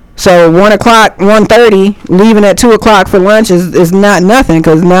 So 1 o'clock, 1:30, leaving at 2 o'clock for lunch is not nothing,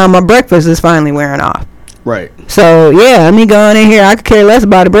 because now my breakfast is finally wearing off. Right. So, yeah, let me go on in here. I could care less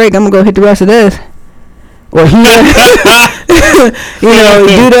about a break. I'm going to go hit the rest of this. Or heat up, you know,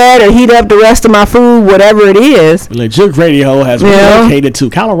 do that, or heat up the rest of my food, whatever it is. Like Jooked Radio has relocated to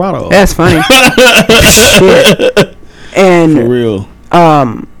Colorado. That's funny. Shit. And for real.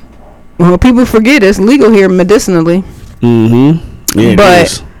 Well, people forget it's legal here medicinally. Yeah,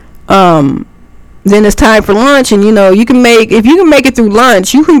 but then it's time for lunch, and you know, if you can make it through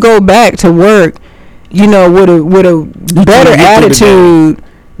lunch, you can go back to work, you know, with a better attitude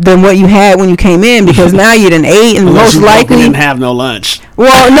than what you had when you came in, because now you done ate, and Unless most likely didn't have no lunch.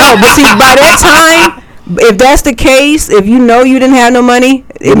 Well, no, but see, by that time, if that's the case, if you know you didn't have no money,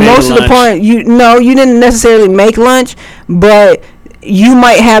 most of the point, you didn't necessarily make lunch, but you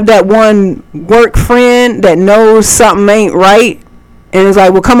might have that one work friend that knows something ain't right, and it's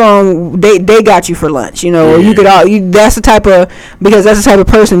like, well, come on, they got you for lunch, you know, or you could that's the type of, because that's the type of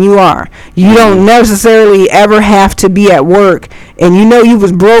person you are. You don't necessarily ever have to be at work, and you know you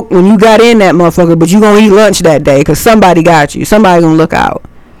was broke when you got in that motherfucker, but you gonna eat lunch that day because somebody got you. Somebody gonna look out,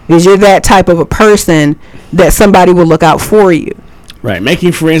 because you're that type of a person that somebody will look out for you. Right,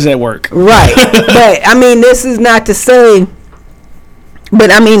 making friends at work. Right. But I mean, this is not to say, but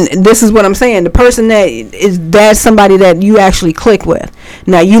I mean, this is what I'm saying. The person that's somebody that you actually click with.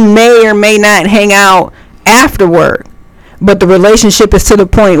 Now, you may or may not hang out after work, but the relationship is to the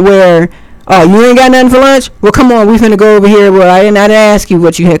point where, oh, you ain't got nothing for lunch? Well, come on, we finna go over here. Well, I didn't ask you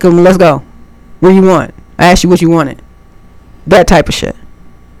what you had. Come on, let's go. Where you want? I asked you what you wanted. That type of shit.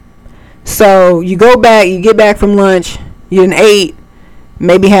 So you go back, you get back from lunch, you done ate,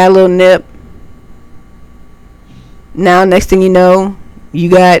 maybe had a little nip. Now, next thing you know, you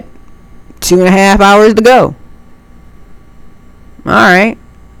got 2.5 hours to go. All right.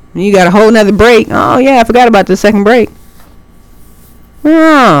 You got a whole nother break. Oh, yeah, I forgot about the second break.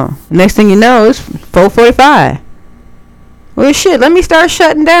 Oh, next thing you know, it's 4:45. Well, shit, let me start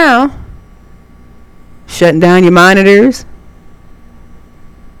shutting down. Shutting down your monitors.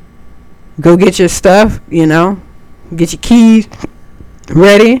 Go get your stuff, you know. Get your keys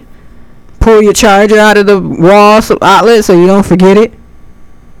ready. Pull your charger out of the wall outlet so you don't forget it.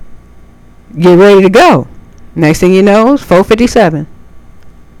 Get ready to go. Next thing you know, it's 4:57.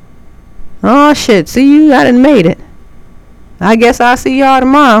 Oh, shit. See you? I done made it. I guess I'll see y'all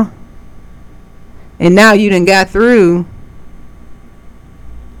tomorrow. And now you done got through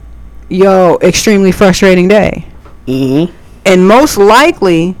your extremely frustrating day. And most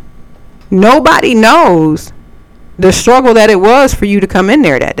likely, nobody knows the struggle that it was for you to come in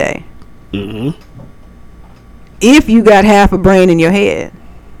there that day. If you got half a brain in your head.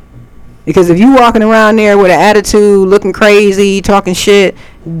 Because if you walking around there with an attitude, looking crazy, talking shit,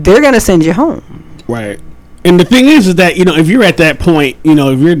 they're going to send you home. Right. And the thing is that, if you're at that point,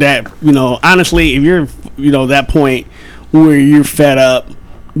 if you're that, honestly, if you're, that point where you're fed up,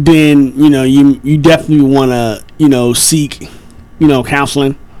 then, you definitely want to, seek,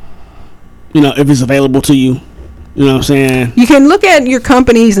 counseling, if it's available to you. You know what I'm saying? You can look at your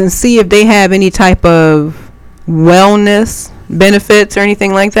companies and see if they have any type of wellness benefits or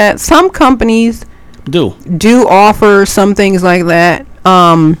anything like that. Some companies do offer some things like that.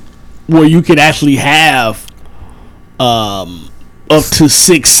 Where you could actually have up to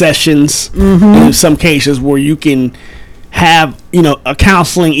 6 sessions in some cases, where you can have a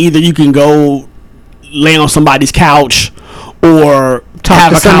counseling. Either you can go lay on somebody's couch or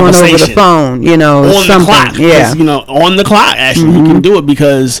talk to someone over the phone, on something. The clock. Yeah, on the clock. Actually, you can do it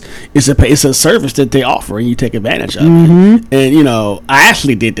because it's a service that they offer and you take advantage of it. And I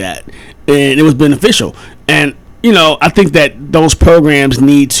actually did that, and it was beneficial. And I think that those programs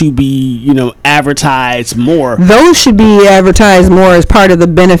need to be advertised more. Those should be advertised more as part of the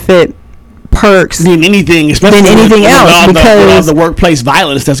benefit perks than anything, especially than anything else, because of the workplace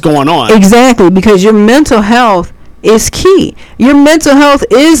violence that's going on. Exactly, because your mental health is key. Your mental health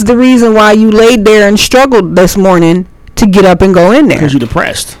is the reason why you laid there and struggled this morning to get up and go in there. Because you're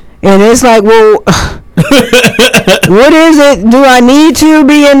depressed. And it's like, well, what is it? Do I need to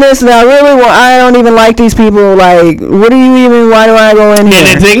be in this? I don't even like these people. Like, why do I go in here?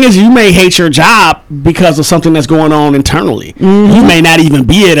 And the thing is, you may hate your job because of something that's going on internally. You may not even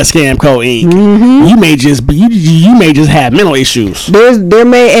be at a Scamco Inc. You may just be, you may just have mental issues. There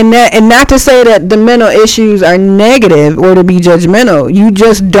may, and not to say that the mental issues are negative or to be judgmental. You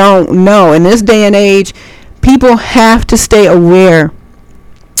just don't know. In this day and age, people have to stay aware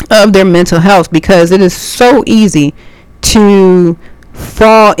of their mental health, because it is so easy to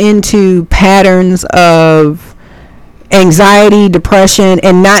fall into patterns of anxiety, depression,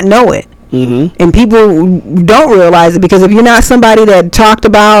 and not know it. And people don't realize it, because if you're not somebody that talked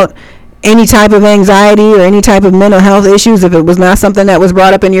about any type of anxiety or any type of mental health issues, if it was not something that was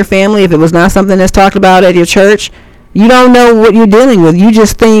brought up in your family, if it was not something that's talked about at your church, you don't know what you're dealing with. You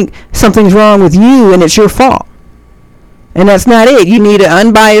just think something's wrong with you and it's your fault. And that's not it. You need an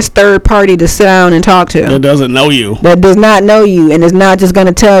unbiased third party to sit down and talk to. That doesn't know you. That does not know you, and is not just going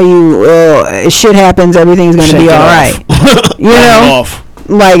to tell you, shit happens, everything's going to be all right.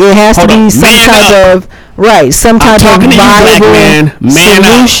 Like, it has to be some type of viable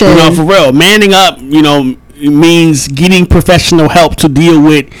solution. Up, for real. Manning up, means getting professional help to deal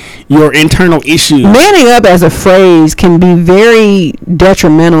with your internal issues. Manning up as a phrase can be very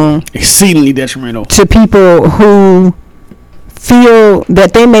detrimental. Exceedingly detrimental. To people who feel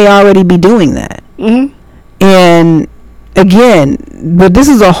that they may already be doing that. And again, but this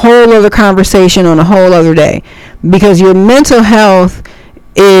is a whole other conversation on a whole other day, because your mental health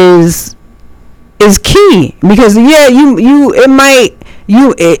is key. Because it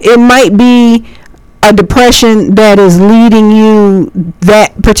might be a depression that is leading you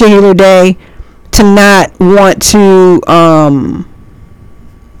that particular day to not want to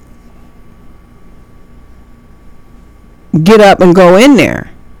get up and go in there.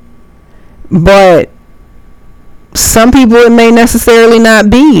 But some people, it may necessarily not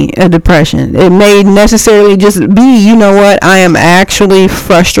be a depression. It may necessarily just be, I am actually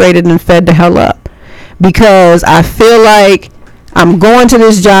frustrated and fed the hell up, because I feel like I'm going to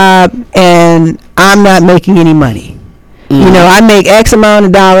this job and I'm not making any money. I make X amount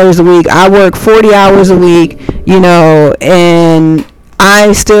of dollars a week. I work 40 hours a week, and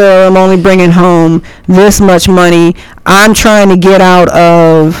I still am only bringing home this much money. I'm trying to get out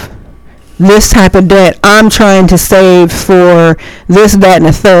of this type of debt. I'm trying to save for this, that, and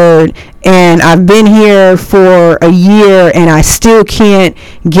a third. And I've been here for a year and I still can't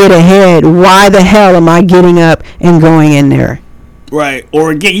get ahead. Why the hell am I getting up and going in there? Right.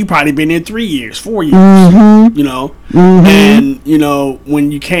 Or again, you probably been there 3 years, 4 years, and,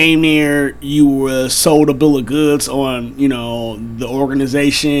 when you came there, you were sold a bill of goods on, the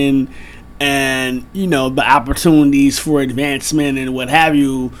organization and, the opportunities for advancement and what have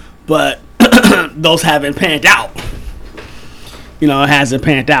you. But those haven't panned out. It hasn't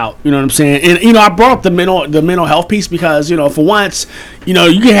panned out. You know what I'm saying? And I brought up the mental health piece because for once, you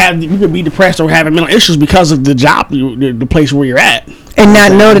could be depressed or having mental issues because of the job, the place where you're at, and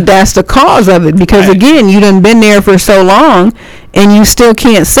not know that that's the cause of it. Because again, you done been there for so long, and you still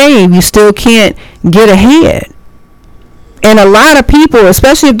can't save. You still can't get ahead. And a lot of people,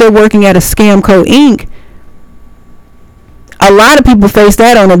 especially if they're working at a Scamco Inc., a lot of people face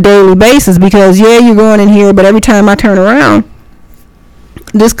that on a daily basis, because you're going in here, but every time I turn around,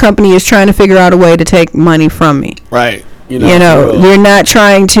 this company is trying to figure out a way to take money from me. Right. You're not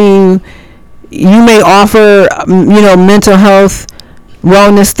trying to you may offer, mental health,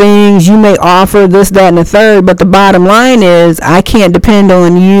 wellness things. You may offer this, that, and the third. But the bottom line is, I can't depend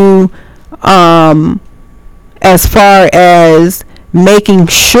on you as far as making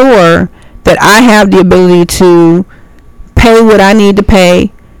sure that I have the ability to pay what I need to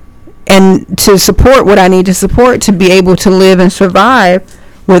pay and to support what I need to support to be able to live and survive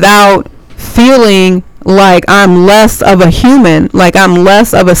without feeling like I'm less of a human, like I'm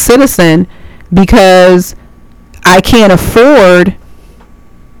less of a citizen because I can't afford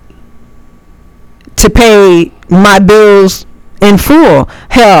to pay my bills in full.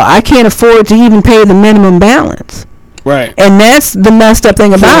 Hell, I can't afford to even pay the minimum balance. Right. And that's the messed up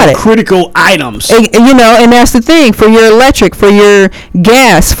thing about it. Critical items. And that's the thing. For your electric, for your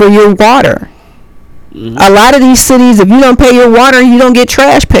gas, for your water. Mm-hmm. A lot of these cities, if you don't pay your water, you don't get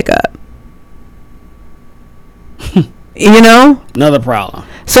trash pickup. Another problem.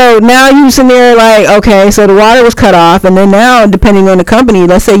 So now you sitting there like, okay, so the water was cut off, and then now, depending on the company,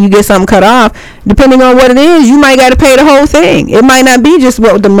 let's say you get something cut off, depending on what it is, you might got to pay the whole thing. It might not be just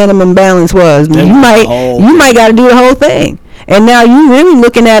what the minimum balance was. You might got to do the whole thing. And now you really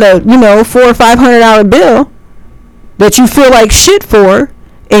looking at a $400 or $500 bill that you feel like shit for,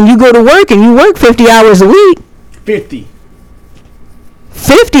 and you go to work and you work 50 hours a week. 50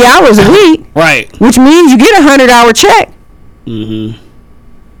 hours a week. Right. Which means you get a $100 check. Mm-hmm.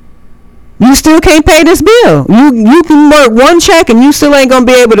 You still can't pay this bill. You can work one check and you still ain't gonna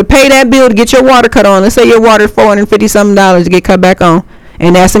be able to pay that bill to get your water cut on. Let's say your water $450 something to get cut back on,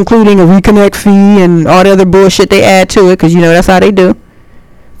 and that's including a reconnect fee and all the other bullshit they add to it, because that's how they do.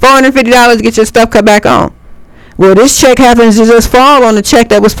 $450 to get your stuff cut back on. Well, this check happens to just fall on the check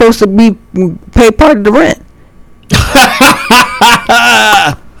that was supposed to be pay part of the rent.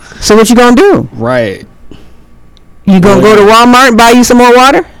 So what you gonna do? Right. You gonna go to Walmart and buy you some more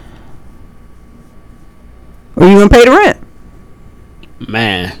water? Or you gonna pay the rent?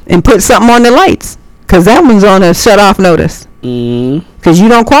 Man. And put something on the lights, because that one's on a shut off notice. Because you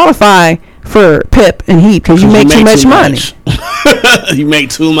don't qualify for PIP and HEAP because you make too much money. You make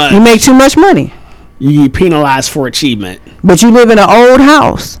too much. You make too much money. You get penalized for achievement. But you live in an old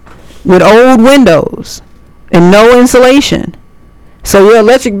house with old windows and no insulation. So your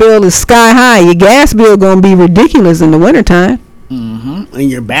electric bill is sky high. Your gas bill gonna be ridiculous in the wintertime. Mm-hmm.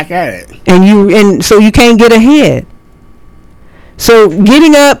 And you're back at it. And so you can't get ahead. So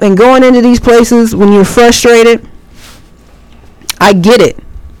getting up and going into these places when you're frustrated, I get it.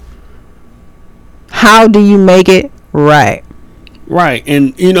 How do you make it right? Right.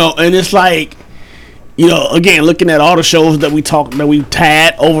 And and it's like, again, looking at all the shows that we've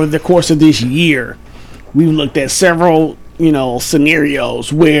had over the course of this year, we've looked at several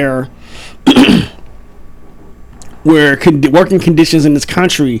scenarios where working conditions in this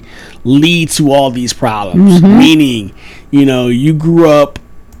country lead to all these problems. Mm-hmm. Meaning, you grew up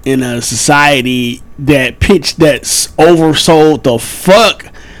in a society that oversold the fuck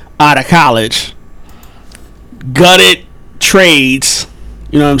out of college, gutted trades,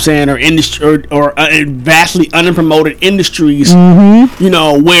 or industry or vastly unpromoted industries,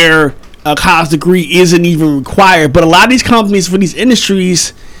 mm-hmm. Where a college degree isn't even required. But a lot of these companies for these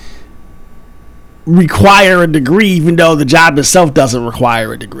industries require a degree, even though the job itself doesn't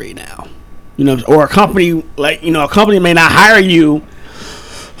require a degree now. Or a company may not hire you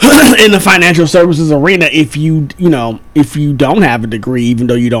in the financial services arena if you don't have a degree, even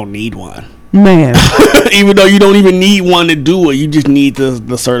though you don't need one. Man. Even though you don't even need one to do it, you just need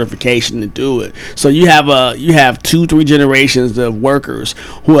the certification to do it. So you have 2-3 generations of workers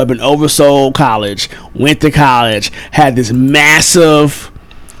who have been oversold college, went to college, had this massive,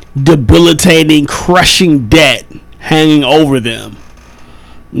 debilitating, crushing debt hanging over them.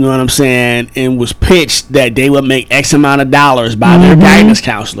 You know what I'm saying? And was pitched that they would make X amount of dollars by mm-hmm. their guidance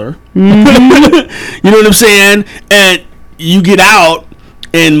counselor. Mm-hmm. You know what I'm saying? And you get out,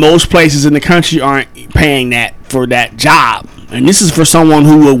 and most places in the country aren't paying that for that job. And this is for someone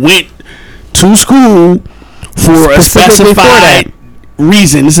who went to school for a specified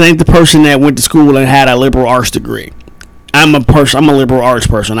reason. This ain't the person that went to school and had a liberal arts degree. I'm a liberal arts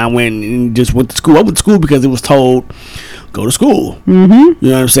person. I went to school. I went to school because it was told, go to school. Mm-hmm.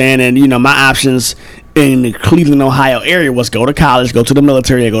 You know what I'm saying? And, my options in the Cleveland, Ohio area was go to college, go to the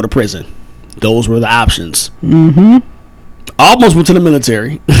military, or go to prison. Those were the options. Mm-hmm. Almost went to the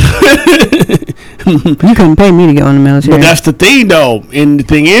military. You couldn't pay me to go in the military. But that's the thing, though. And the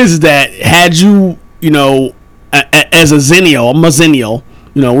thing is that had you, as a Zennial, I'm a Zennial,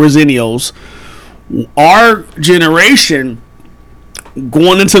 we're Zennials. Our generation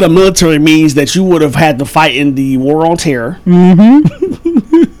going into the military means that you would have had to fight in the war on terror.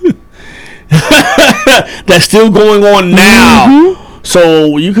 Mm-hmm. that's still going on now. Mm-hmm.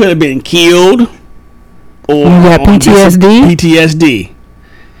 So you could have been killed, or you got PTSD,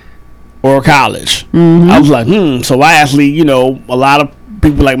 or college. Mm-hmm. I was like, So I actually, a lot of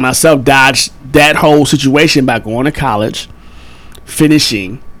people like myself dodged that whole situation by going to college,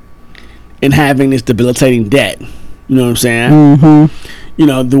 finishing, and having this debilitating debt. You know what I'm saying?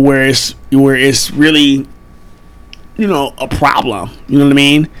 Mm-hmm. Where it's really, a problem. You know what I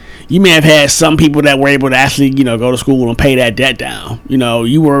mean? You may have had some people that were able to actually, go to school and pay that debt down.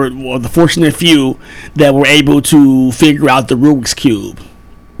 You were the fortunate few that were able to figure out the Rubik's Cube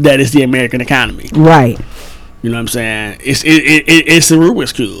that is the American economy. Right. You know what I'm saying? It's the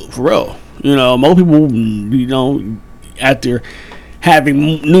Rubik's Cube, for real. Most people, after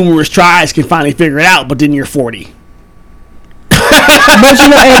having numerous tries can finally figure it out, but then you're 40.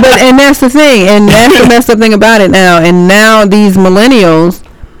 But and that's the thing, and that's the messed up thing about it now. And now these millennials,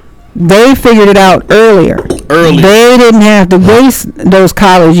 they figured it out earlier. They didn't have to waste those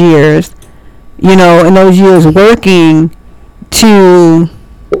college years, and those years working to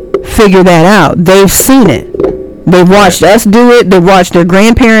figure that out. They've seen it. They've watched us do it. They've watched their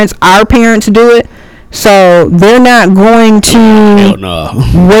grandparents, our parents do it. So they're not going to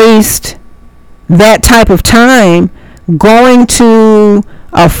waste that type of time going to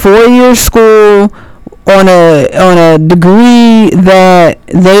a 4-year school on a degree that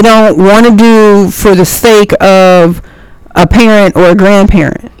they don't want to do for the sake of a parent or a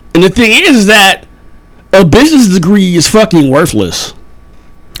grandparent. And the thing is that a business degree is fucking worthless.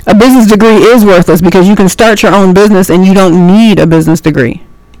 A business degree is worthless because you can start your own business and you don't need a business degree.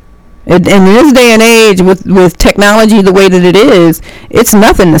 In this day and age, with technology the way that it is, it's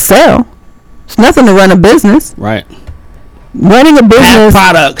nothing to sell. It's nothing to run a business. Right. Running a business,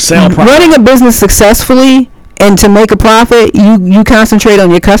 sell product. Running a business successfully and to make a profit, you concentrate on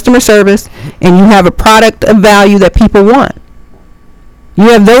your customer service and you have a product of value that people want. You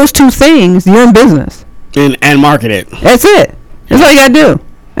have those two things, you're in business. And market it. That's it. That's all you gotta do.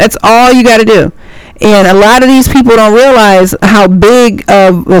 That's all you gotta do. And a lot of these people don't realize how big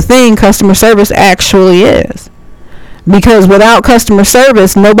of a thing customer service actually is. Because without customer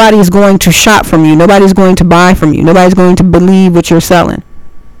service, nobody's going to shop from you. Nobody's going to buy from you. Nobody's going to believe what you're selling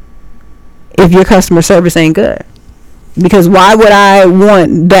if your customer service ain't good. Because why would I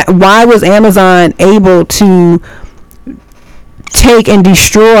want that? Why was Amazon able to take and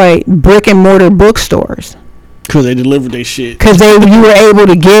destroy brick and mortar bookstores? Because they delivered their shit. Because you were able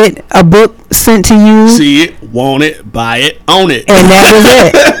to get a book sent to you. See it, want it, buy it, own it. And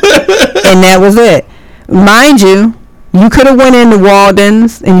that was it. Mind you, you could have went into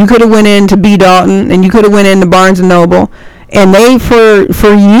Walden's and you could have went into B. Dalton and you could have went into Barnes & Noble. And they,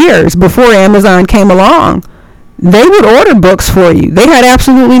 for years before Amazon came along, they would order books for you. They had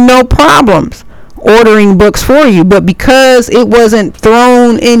absolutely no problems ordering books for you. But because it wasn't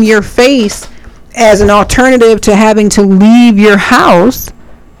thrown in your face as an alternative to having to leave your house,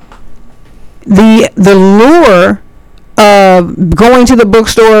 the lure of going to the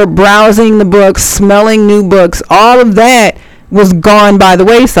bookstore, browsing the books, smelling new books, all of that was gone by the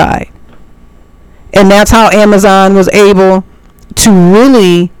wayside. And that's how Amazon was able to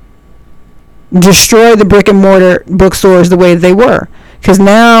really destroy the brick and mortar bookstores the way they were. Because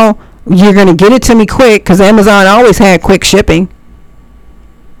now you're going to get it to me quick, because Amazon always had quick shipping.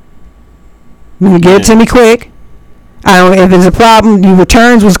 You get it to me quick. I don't. If it's a problem, your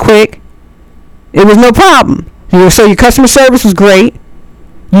returns was quick. It was no problem. So your customer service was great.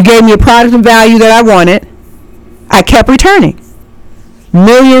 You gave me a product of value that I wanted. I kept returning.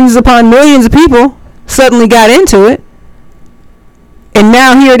 Millions upon millions of people suddenly got into it. And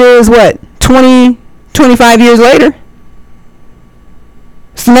now here it is, 20, 25 years later.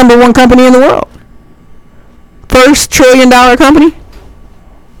 It's the number one company in the world. First $1 trillion company.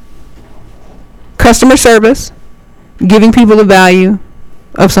 Customer service. Giving people the value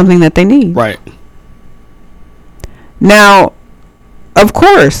of something that they need. Right. Now, of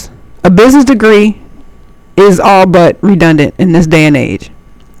course, a business degree is all but redundant in this day and age.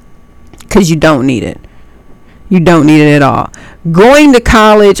 Because you don't need it. You don't need it at all. Going to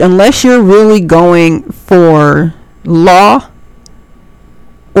college, unless you're really going for law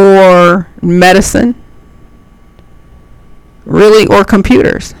or medicine, really, or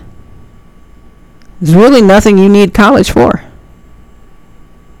computers, there's really nothing you need college for.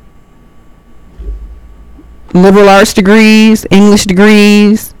 Liberal arts degrees, English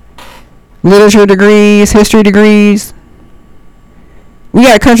degrees, literature degrees, history degrees. We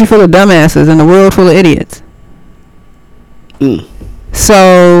got a country full of dumbasses and a world full of idiots.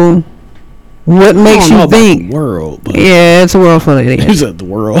 So, what makes you think? World, but yeah, it's a world full of idiots. You said the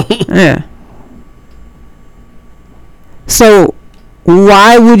world. Yeah, So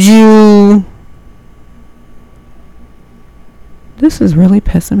why would you? This is really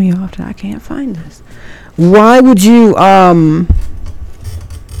pissing me off that I can't find this. Why would you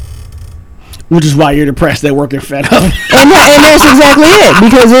Which is why you're depressed at work and fed up. and that's exactly it,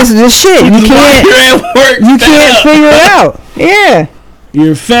 because this shit you can't figure it out. Yeah.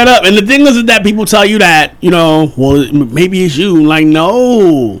 You're fed up, and the thing is that people tell you that, well, maybe it's you. Like,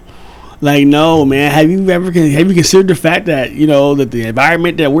 no, man. Have you considered the fact that that the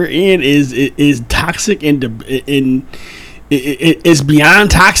environment that we're in is toxic and it's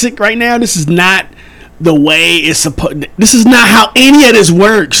beyond toxic right now? This is not the way it's supposed. This is not how any of this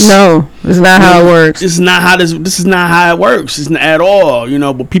works. No, it's not how it works. This is not how this is not how it works. It's not at all.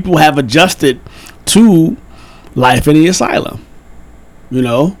 But people have adjusted to life in the asylum. Or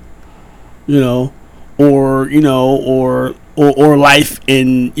life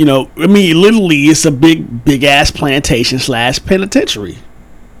in, literally it's a big ass plantation / penitentiary.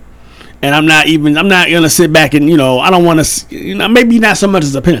 And I'm not gonna sit back and, I don't want to, maybe not so much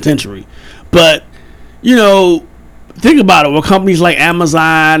as a penitentiary, but, think about it. With companies like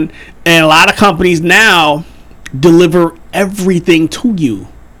Amazon and a lot of companies now deliver everything to you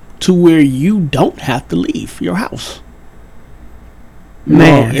to where you don't have to leave your house.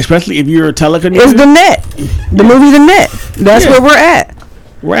 Man, especially if you're a telecommunicator. It's The Net. The movie The Net. That's where we're at.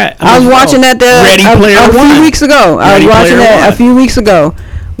 I was watching that a few weeks ago. A few weeks ago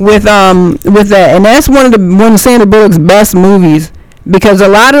with that, and that's one of Sandra Bullock's best movies, because a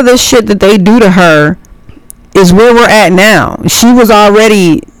lot of this shit that they do to her is where we're at now. She was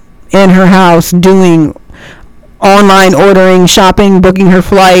already in her house doing online ordering, shopping, booking her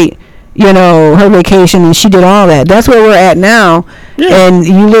flight, her vacation, and she did all that. That's where we're at now. Yeah. And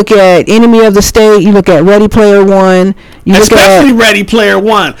you look at Enemy of the State, you look at Ready Player One, especially Ready Player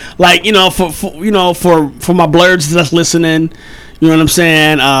One. Like, for my blurs that's listening, you know what I'm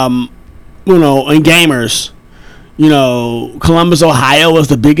saying? And gamers, Columbus, Ohio was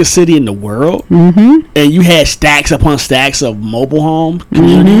the biggest city in the world. Mm-hmm. And you had stacks upon stacks of mobile home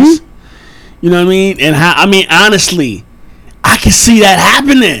communities. Mm-hmm. You know what I mean? And honestly, I can see that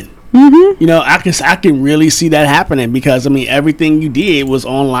happening. Mm-hmm. I can really see that happening, because everything you did was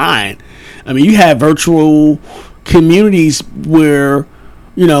online. You had virtual communities where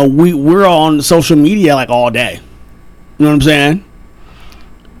we're on social media like all day. You know what I'm saying?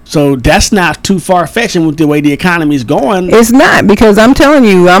 So that's not too far-fetched with the way the economy is going. It's not, because I'm telling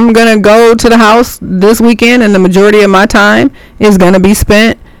you, I'm gonna go to the house this weekend, and the majority of my time is gonna be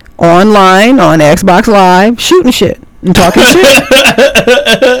spent online on Xbox Live shooting shit and talking shit.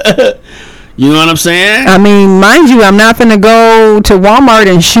 You know what I'm saying? Mind you, I'm not finna go to Walmart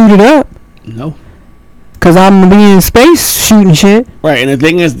and shoot it up. No. Cause I'm gonna be in space shooting shit. Right, and the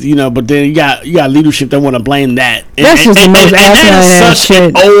thing is, but then you got leadership that want to blame that. That's just the most asinine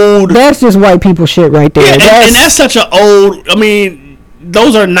shit. That's just white people shit right there. Yeah, and that's such an old.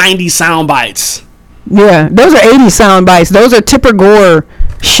 Those are 90 sound bites. Yeah, those are 80 sound bites. Those are Tipper Gore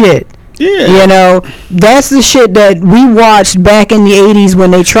shit. Yeah. That's the shit that we watched back in the 80s when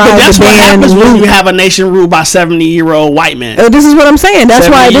they tried to ban That's what happens when you have a nation ruled by 70-year-old white men. This is what I'm saying. That's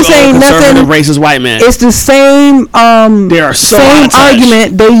why this ain't nothing. Racist white men. It's the same they are so same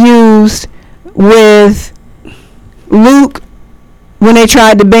argument they used with Luke when they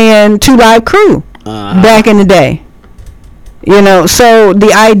tried to ban 2 Live Crew back in the day. So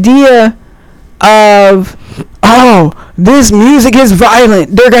the idea of, this music is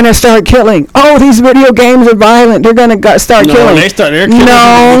violent, they're gonna start killing. These video games are violent, they're gonna start killing. They're killing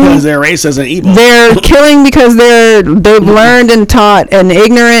because they're racist and evil. They're killing because they've learned and taught an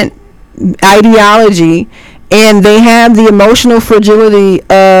ignorant ideology, and they have the emotional fragility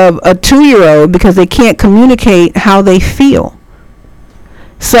of a 2-year-old because they can't communicate how they feel.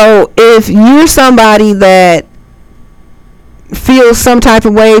 So if you're somebody that feels some type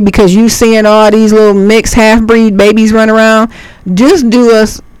of way because you seeing all these little mixed half-breed babies run around, just do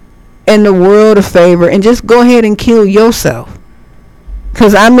us in the world a favor and just go ahead and kill yourself.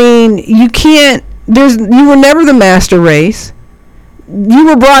 Because you can't, you were never the master race. You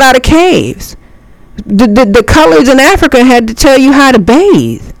were brought out of caves. The colors in Africa had to tell you how to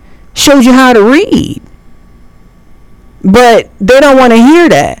bathe, showed you how to read, but they don't want to hear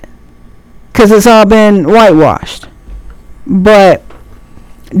that because it's all been whitewashed. But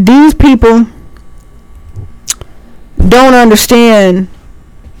these people don't understand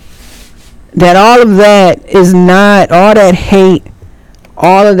that all of that is not, all that hate,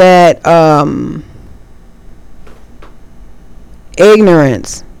 all of that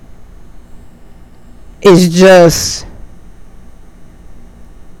ignorance is just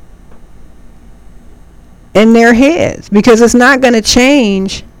in their heads, because it's not going to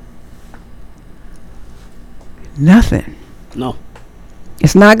change nothing. No.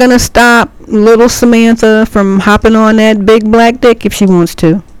 It's not going to stop little Samantha from hopping on that big black dick if she wants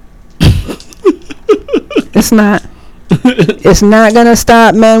to. It's not. It's not going to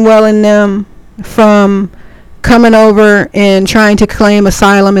stop Manuel and them from coming over and trying to claim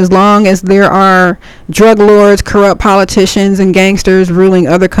asylum, as long as there are drug lords, corrupt politicians, and gangsters ruling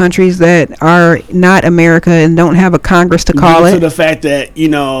other countries that are not America and don't have a Congress to call it. To the fact that, you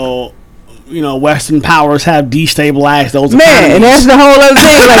know, Western powers have destabilized those economies. And that's the whole other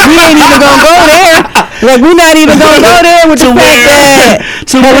thing. Like, we ain't even gonna go there. Like, we're not even gonna go there with the fact that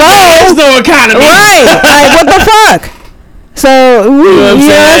there's no economy. Right? Like, what the fuck? So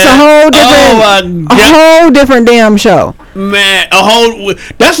that's a whole different damn show. Man,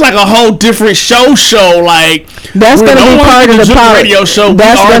 that's like a whole different show. Like, that's gonna be part of the radio show.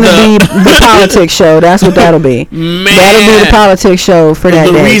 That's gonna be the politics show. That's what that'll be. Man, that'll be the politics show for that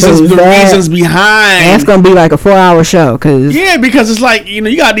day. The reasons behind. That's gonna be like a 4-hour show. Because it's like,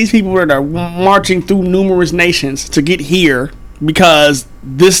 you got these people that are marching through numerous nations to get here. Because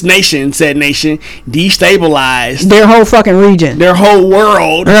this nation, said nation, destabilized their whole fucking region, their whole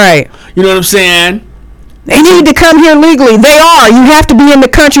world. Right. You know what I'm saying? They need to come here legally. They are. You have to be in the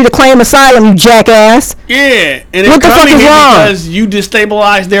country to claim asylum, you jackass. Yeah. And what the fuck is wrong? Because you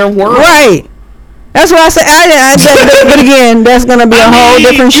destabilized their world. Right. That's what I said. But again, that's gonna be a whole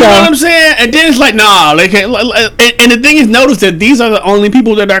different show. You know what I'm saying? And then it's like, nah. Like, and the thing is, notice that these are the only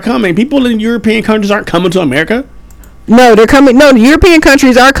people that are coming. People in European countries aren't coming to America. No, they're coming. No, the European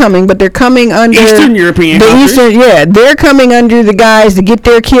countries are coming, but they're coming under Eastern European countries. They're coming under the guys to get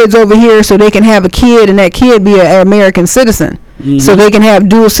their kids over here so they can have a kid, and that kid be an American citizen, so they can have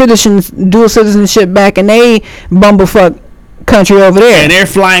dual citizenship back in a bumblefuck country over there. And they're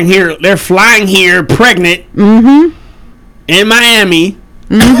flying here. They're flying here pregnant. In Miami.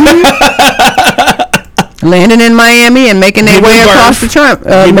 Landing in Miami and making their way across the Trump,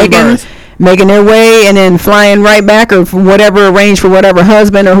 making their way and then flying right back, or whatever, arranged for whatever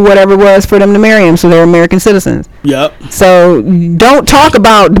husband or whatever it was for them to marry him, so they're American citizens. Yep. So don't talk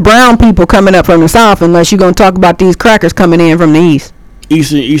about the brown people coming up from the South unless you're going to talk about these crackers coming in from the East.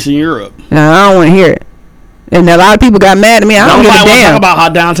 Eastern Europe. No, I don't want to hear it. And a lot of people got mad at me. I don't give a damn. Talk about how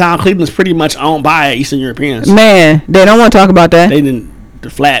downtown Cleveland is pretty much owned by Eastern Europeans. Man, they don't want to talk about that. The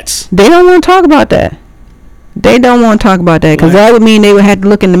flats. They don't want to talk about that. They don't want to talk about that, because that would mean they would have to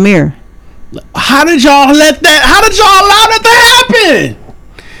look in the mirror. How did y'all allow that to happen?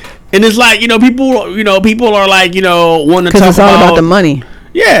 And it's like, people are like, want to talk about. Because it's all about the money.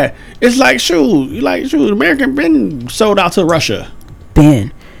 Yeah, it's like, American been sold out to Russia.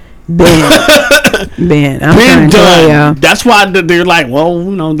 Ben. I'm trying to tell y'all. That's why they're like,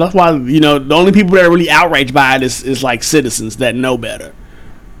 well, that's why, the only people that are really outraged by it is like citizens that know better.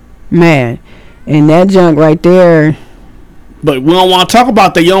 Man, and that junk right there. But we don't want to talk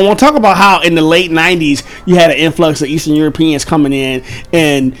about that. You don't want to talk about how in the late 90s you had an influx of Eastern Europeans coming in,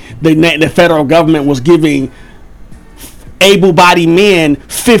 and the federal government was giving able-bodied men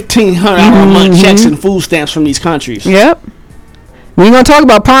 $1,500 a month checks and food stamps from these countries. Yep. We ain't gonna talk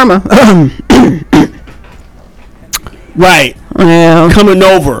about Parma. Right. Yeah. Coming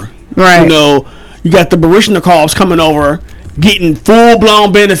over. Right. You got the Barishnikovs coming over, getting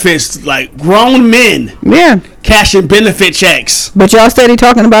full-blown benefits, like grown men. Yeah. Cashing benefit checks. But y'all steady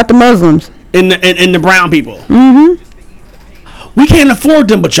talking about the Muslims. And the brown people. We can't afford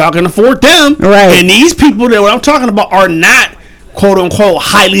them, but y'all can afford them. Right. And these people that what I'm talking about are not, quote unquote,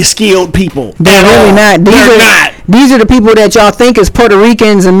 highly skilled people. They're really not. These are the people that y'all think is Puerto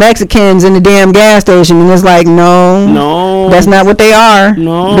Ricans and Mexicans in the damn gas station, and it's like, no, that's not what they are.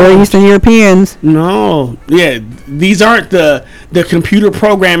 No, they're Eastern Europeans. No, yeah, these aren't the computer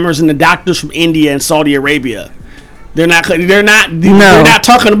programmers and the doctors from India and Saudi Arabia. They're not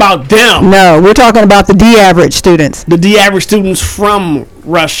talking about them. No, we're talking about the D-average students. The D-average students from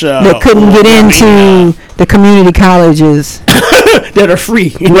Russia that couldn't get into the community colleges that are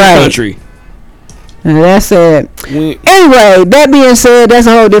free in the country. And that's it. Anyway, that being said, that's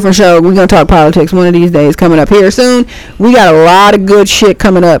a whole different show. We're going to talk politics one of these days coming up here soon. We got a lot of good shit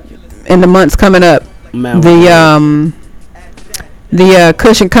coming up in the months coming up. The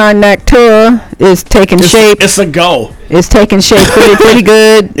Cushion Cognac tour is taking shape. It's a go. It's taking shape pretty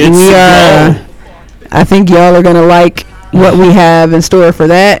good. I think y'all are going to like what we have in store for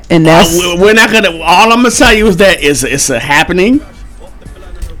that. And that's we're not going to, all I'm going to tell you is that it's a happening.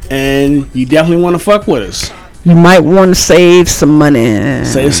 And you definitely want to fuck with us. You might want to save some money.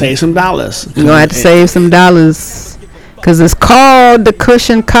 Save some dollars. You're going to have to save some dollars. Because it's called the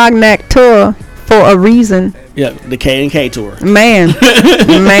Cushion Cognac Tour for a reason. Yeah, the K and K tour. Man.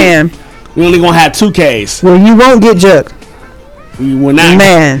 Man. We only gonna have 2 Ks. Well, you won't get Jooked. We will not.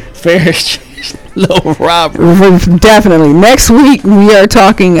 Man. Fair exchange. Little robbery. Definitely. Next week, we are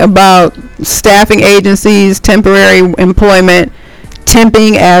talking about staffing agencies, temporary employment,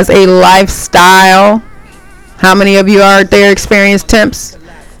 temping as a lifestyle. How many of you out there experienced temps?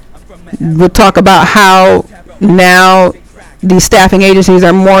 We'll talk about how now these staffing agencies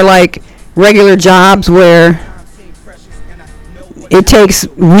are more like regular jobs where it takes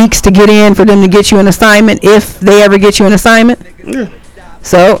weeks to get in for them to get you an assignment, if they ever get you an assignment. Yeah.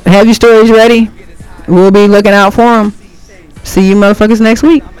 So have your stories ready. We'll be looking out for them. See you motherfuckers next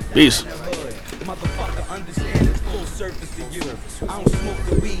week. Peace.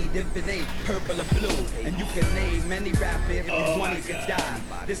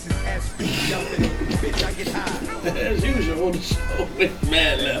 As usual on the show with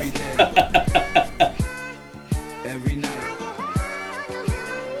Mad Left. Every night,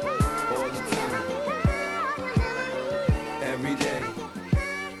 all the time, every day,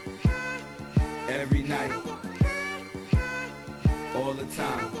 every night, all the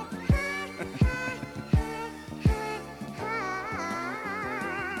time.